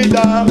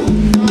nemida.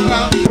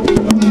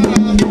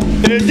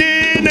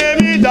 Eji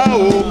nemida o.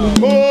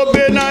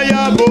 Obena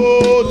ya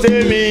bo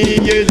temi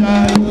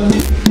yeda.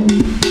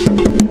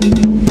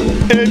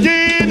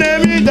 Eji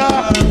nemida.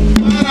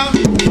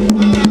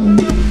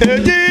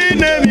 Eji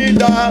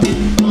nemida.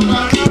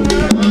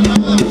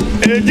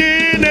 Eji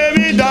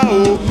nemida o.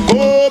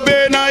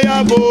 Obena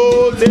ya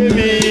bo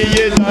temi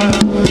yeda.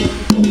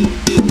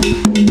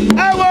 I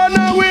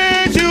wanna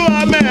wish you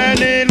a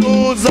many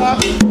loser. I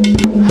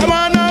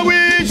wanna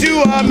wish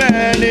you a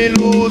many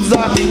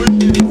loser.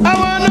 I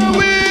wanna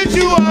wish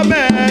you a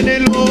many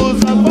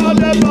loser for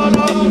the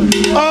bottom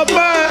of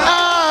my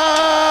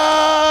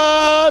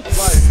heart.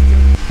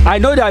 I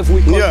know that if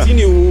we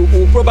continue,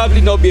 we'll probably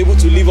not be able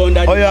to live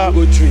under the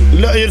mango tree.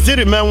 You see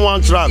the man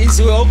one track. It's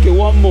okay,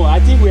 one more. I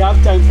think we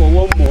have time for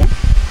one more.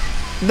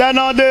 Then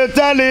on the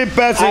telly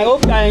person. I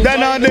hope I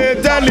then on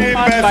the telly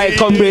person. By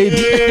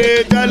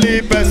Comrade.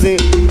 Telly person.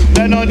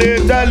 Then on the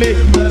telly.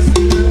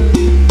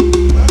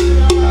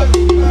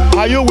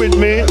 Are you with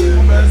me?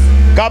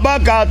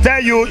 Kabaka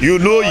tell you, you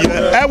know,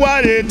 yeah.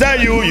 Everybody tell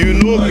you, you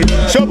know.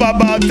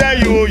 Shobaba tell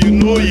you, you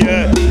know,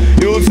 yeah.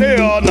 You say,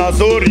 oh, na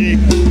sorry.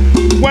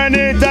 When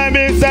the time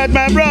is said,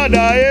 my brother,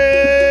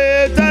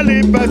 eh, tell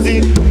him,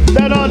 Percy.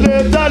 Then on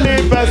the tell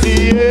him,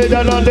 Percy, eh,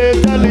 then on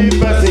the tell him,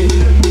 Percy.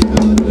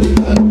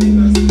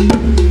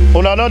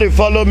 Una not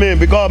follow me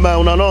because man,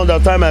 una know the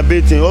time I'm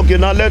beating. Okay,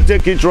 now let's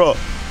take it raw.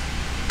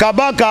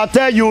 Kabaka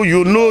tell you,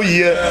 you know,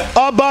 yeah.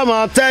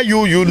 Obama tell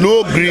you, you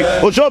know, agree.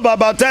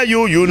 Oshobaba tell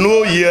you, you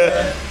know,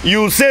 yeah.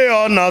 You say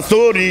on a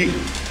story.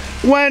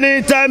 When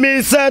the time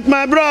is set,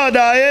 my brother,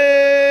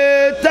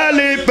 eh, tell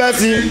him,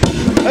 Percy.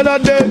 Then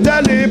on the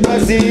tell him,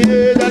 Percy,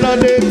 eh, then on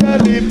the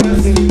tell him,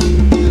 Percy.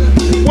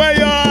 When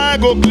your eye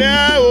go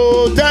clear,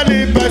 oh, tell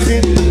him, Percy.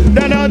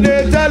 Then on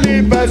the tell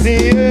him, Percy,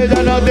 eh,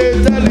 then on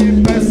the tell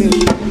him, Percy.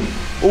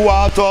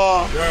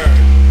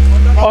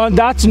 On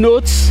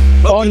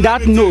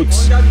that note,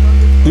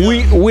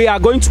 we are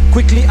going to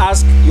quickly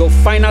ask your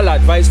final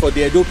advice for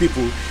the Edo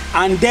people,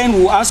 and then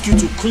we'll ask you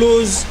to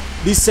close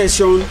this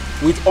session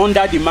with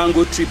Under the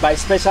Mango Tree by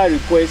special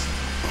request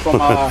from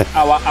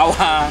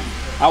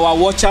our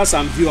watchers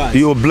and viewers.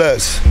 You're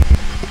blessed.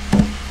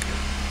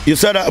 You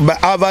said my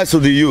advice to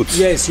the youth.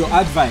 Yes, your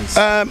advice.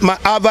 My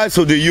advice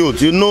to the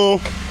youth. You know,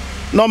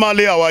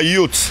 normally our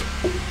youth,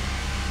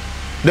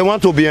 they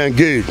want to be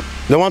engaged.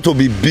 They want to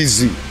be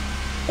busy.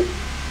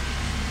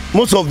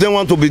 Most of them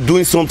want to be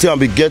doing something and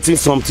be getting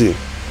something.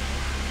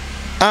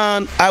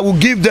 And I will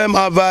give them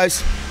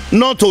advice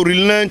not to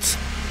relent,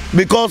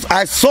 because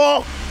I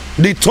saw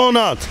the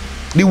turnout,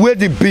 the way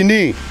the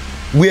Benin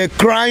were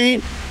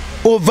crying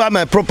over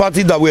my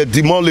property that were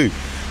demolished.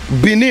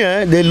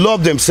 Benin, they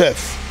love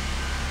themselves.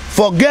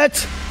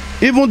 Forget,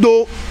 even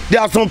though there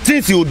are some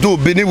things you do,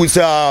 Benin will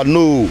say, ah,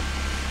 no.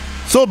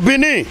 So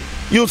Benin,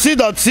 you see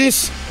that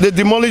since they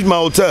demolished my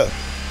hotel,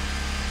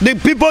 the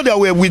people that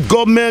were with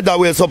government, that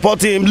were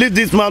supporting him, leave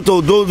this man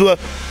to those were,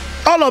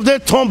 all of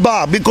them turned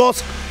back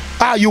because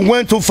you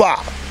went too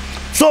far.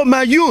 So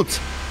my youth,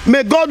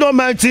 may God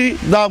Almighty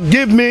that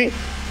give me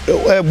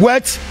a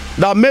wealth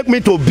that make me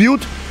to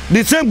build,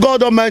 the same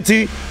God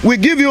Almighty will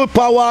give you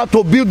power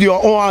to build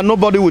your own and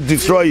nobody will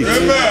destroy it.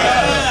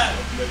 Amen.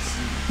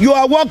 You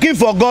are working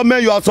for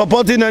government, you are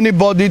supporting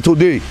anybody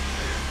today.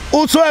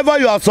 Whosoever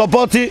you are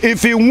supporting,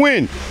 if he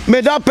win,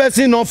 may that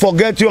person not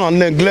forget you and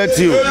neglect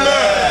you.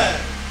 Amen.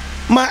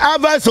 My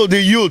advice to the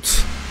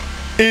youth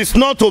is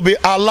not to be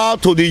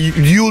allowed to the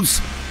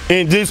youth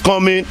in this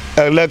coming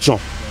election,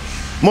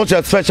 most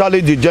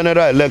especially the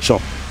general election.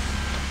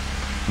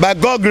 By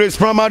God's grace,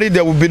 primarily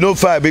there will be no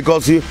fight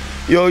because you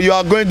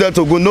are going there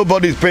to go,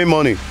 nobody is paying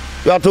money.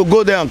 You have to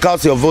go there and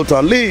cast your vote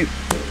and leave.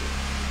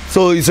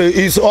 So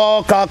it's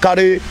all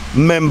carry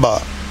member.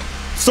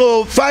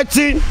 So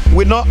fighting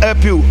will not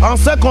help you. And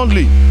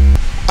secondly,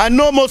 I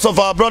know most of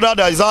our brother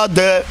that is out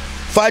there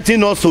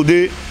fighting us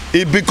today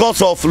is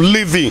because of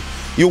living.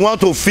 You want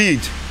to feed.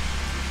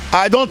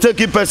 I don't take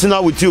it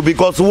personal with you,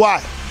 because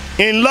why?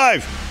 In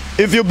life,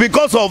 if you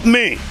because of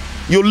me,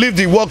 you leave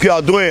the work you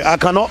are doing, I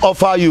cannot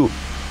offer you.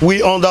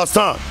 We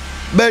understand.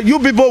 But you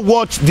people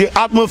watch the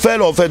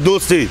atmosphere of Edo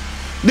State.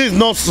 This is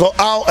not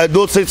how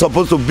Edo State is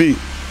supposed to be.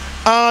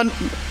 And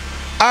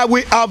I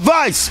will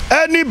advise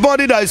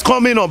anybody that is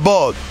coming on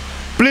board,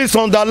 please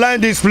underline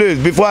this place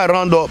before I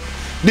round up.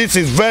 This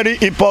is very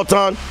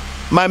important.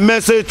 My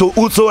message to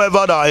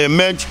whosoever that I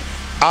emerge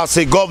as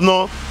a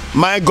governor,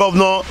 my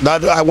governor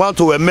that I want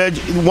to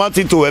emerge,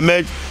 wanting to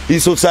emerge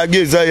is Osage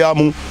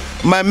Izeyamu.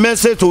 My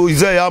message to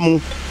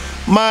Izeyamu,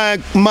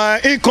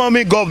 my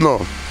incoming governor,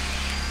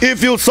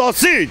 if you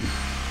succeed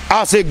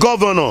as a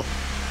governor,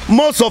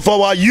 most of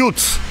our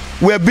youths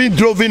were being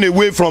driven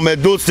away from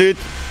Edo State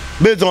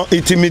based on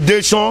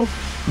intimidation,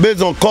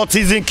 based on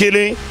courtesan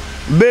killing,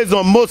 based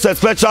on most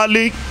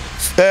especially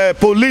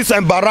police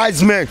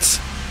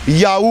embarrassment,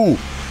 Yahoo.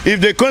 If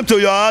they come to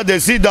your house, they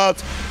see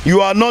that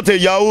you are not a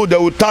Yahoo, they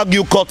will tag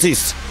you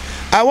courtesan.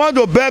 I want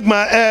to beg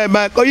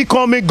my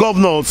incoming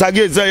governor, Sage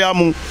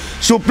Izeyamu,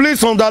 should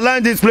please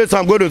underline this place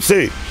I'm going to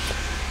say.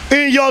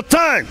 In your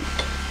time,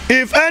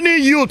 if any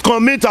youth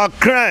commit a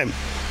crime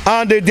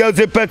and there's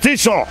a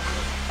petition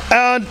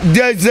and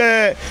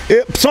there's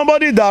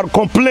somebody that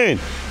complain,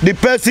 the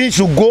person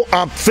should go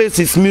and face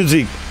his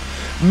music.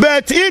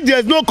 But if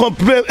there's no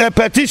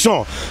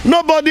petition,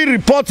 nobody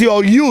report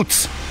your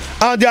youth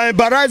and they are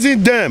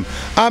embarrassing them,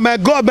 and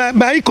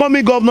my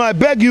incoming governor, I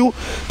beg you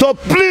to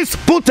please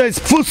put a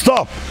full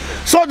stop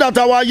so that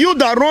our youth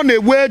that run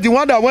away, the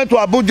one that went to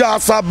Abuja,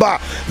 Asaba,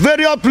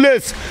 various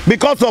places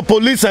because of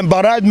police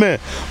embarrassment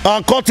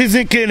and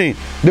courtesan killing,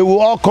 they will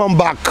all come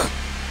back.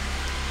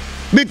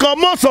 Because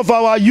most of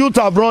our youth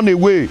have run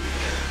away.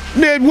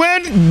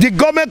 When the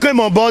government came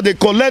on board, they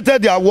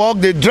collected their work,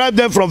 they drive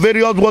them from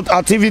various work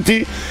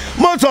activity.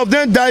 Most of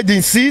them died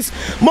in seas.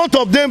 Most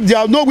of them, they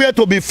are nowhere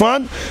to be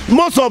found.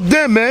 Most of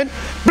them, man,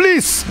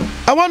 please,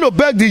 I want to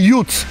beg the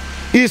youth,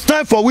 it's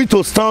time for we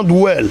to stand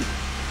well.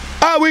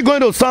 How are we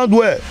going to stand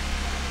well?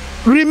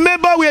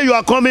 Remember where you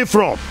are coming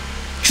from.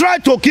 Try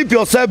to keep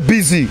yourself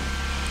busy.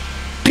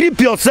 Keep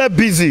yourself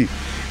busy.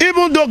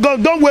 Even though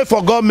don't wait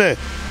for government.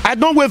 I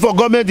don't wait for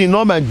government in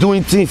all my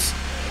doing things.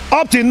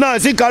 Up till now, I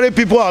still carry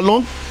people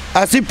along.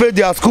 I still pay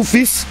their school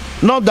fees.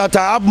 Not that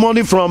I have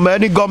money from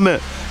any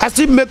government. I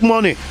still make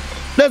money.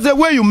 There's a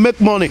way you make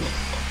money.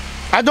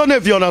 I don't know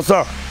if you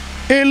understand.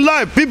 In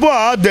life, people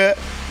are out there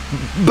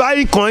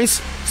buying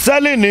coins,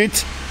 selling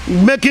it,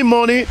 making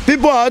money.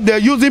 People are out there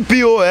using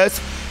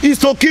POS. It's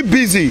to keep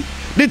busy.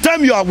 The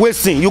time you are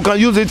wasting, you can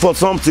use it for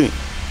something.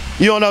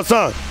 You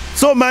understand?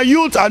 So my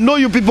youth, I know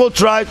you people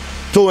try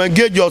to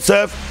engage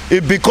yourself.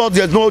 It's because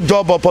there's no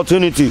job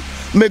opportunity.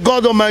 May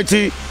God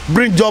Almighty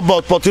bring job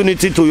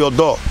opportunity to your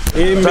door.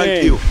 Amen.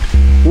 Thank you.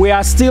 We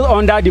are still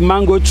under the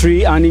mango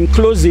tree, and in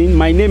closing,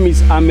 my name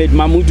is Ahmed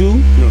Mahmudu.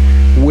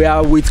 Yeah. We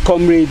are with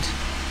Comrade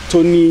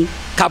Tony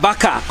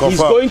Kabaka. Confirm. He's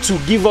going to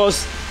give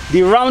us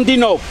the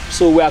rounding up.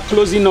 So we are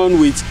closing on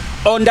with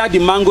Under the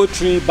Mango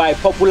Tree by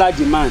popular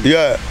demand.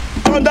 Yeah.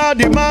 Under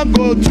the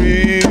mango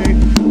tree,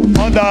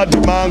 under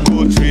the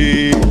mango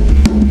tree,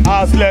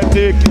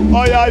 athletic.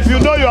 Oh yeah, if you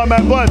know you are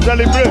my boy,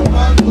 celebrate.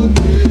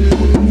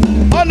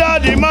 Under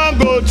the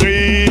mango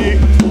tree,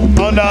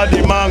 under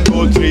the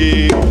mango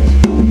tree,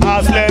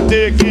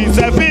 athletic is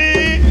a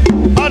fee.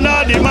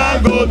 Under the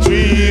mango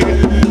tree,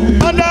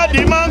 under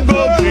the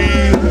mango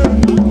tree,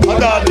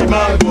 under the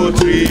mango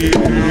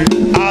tree.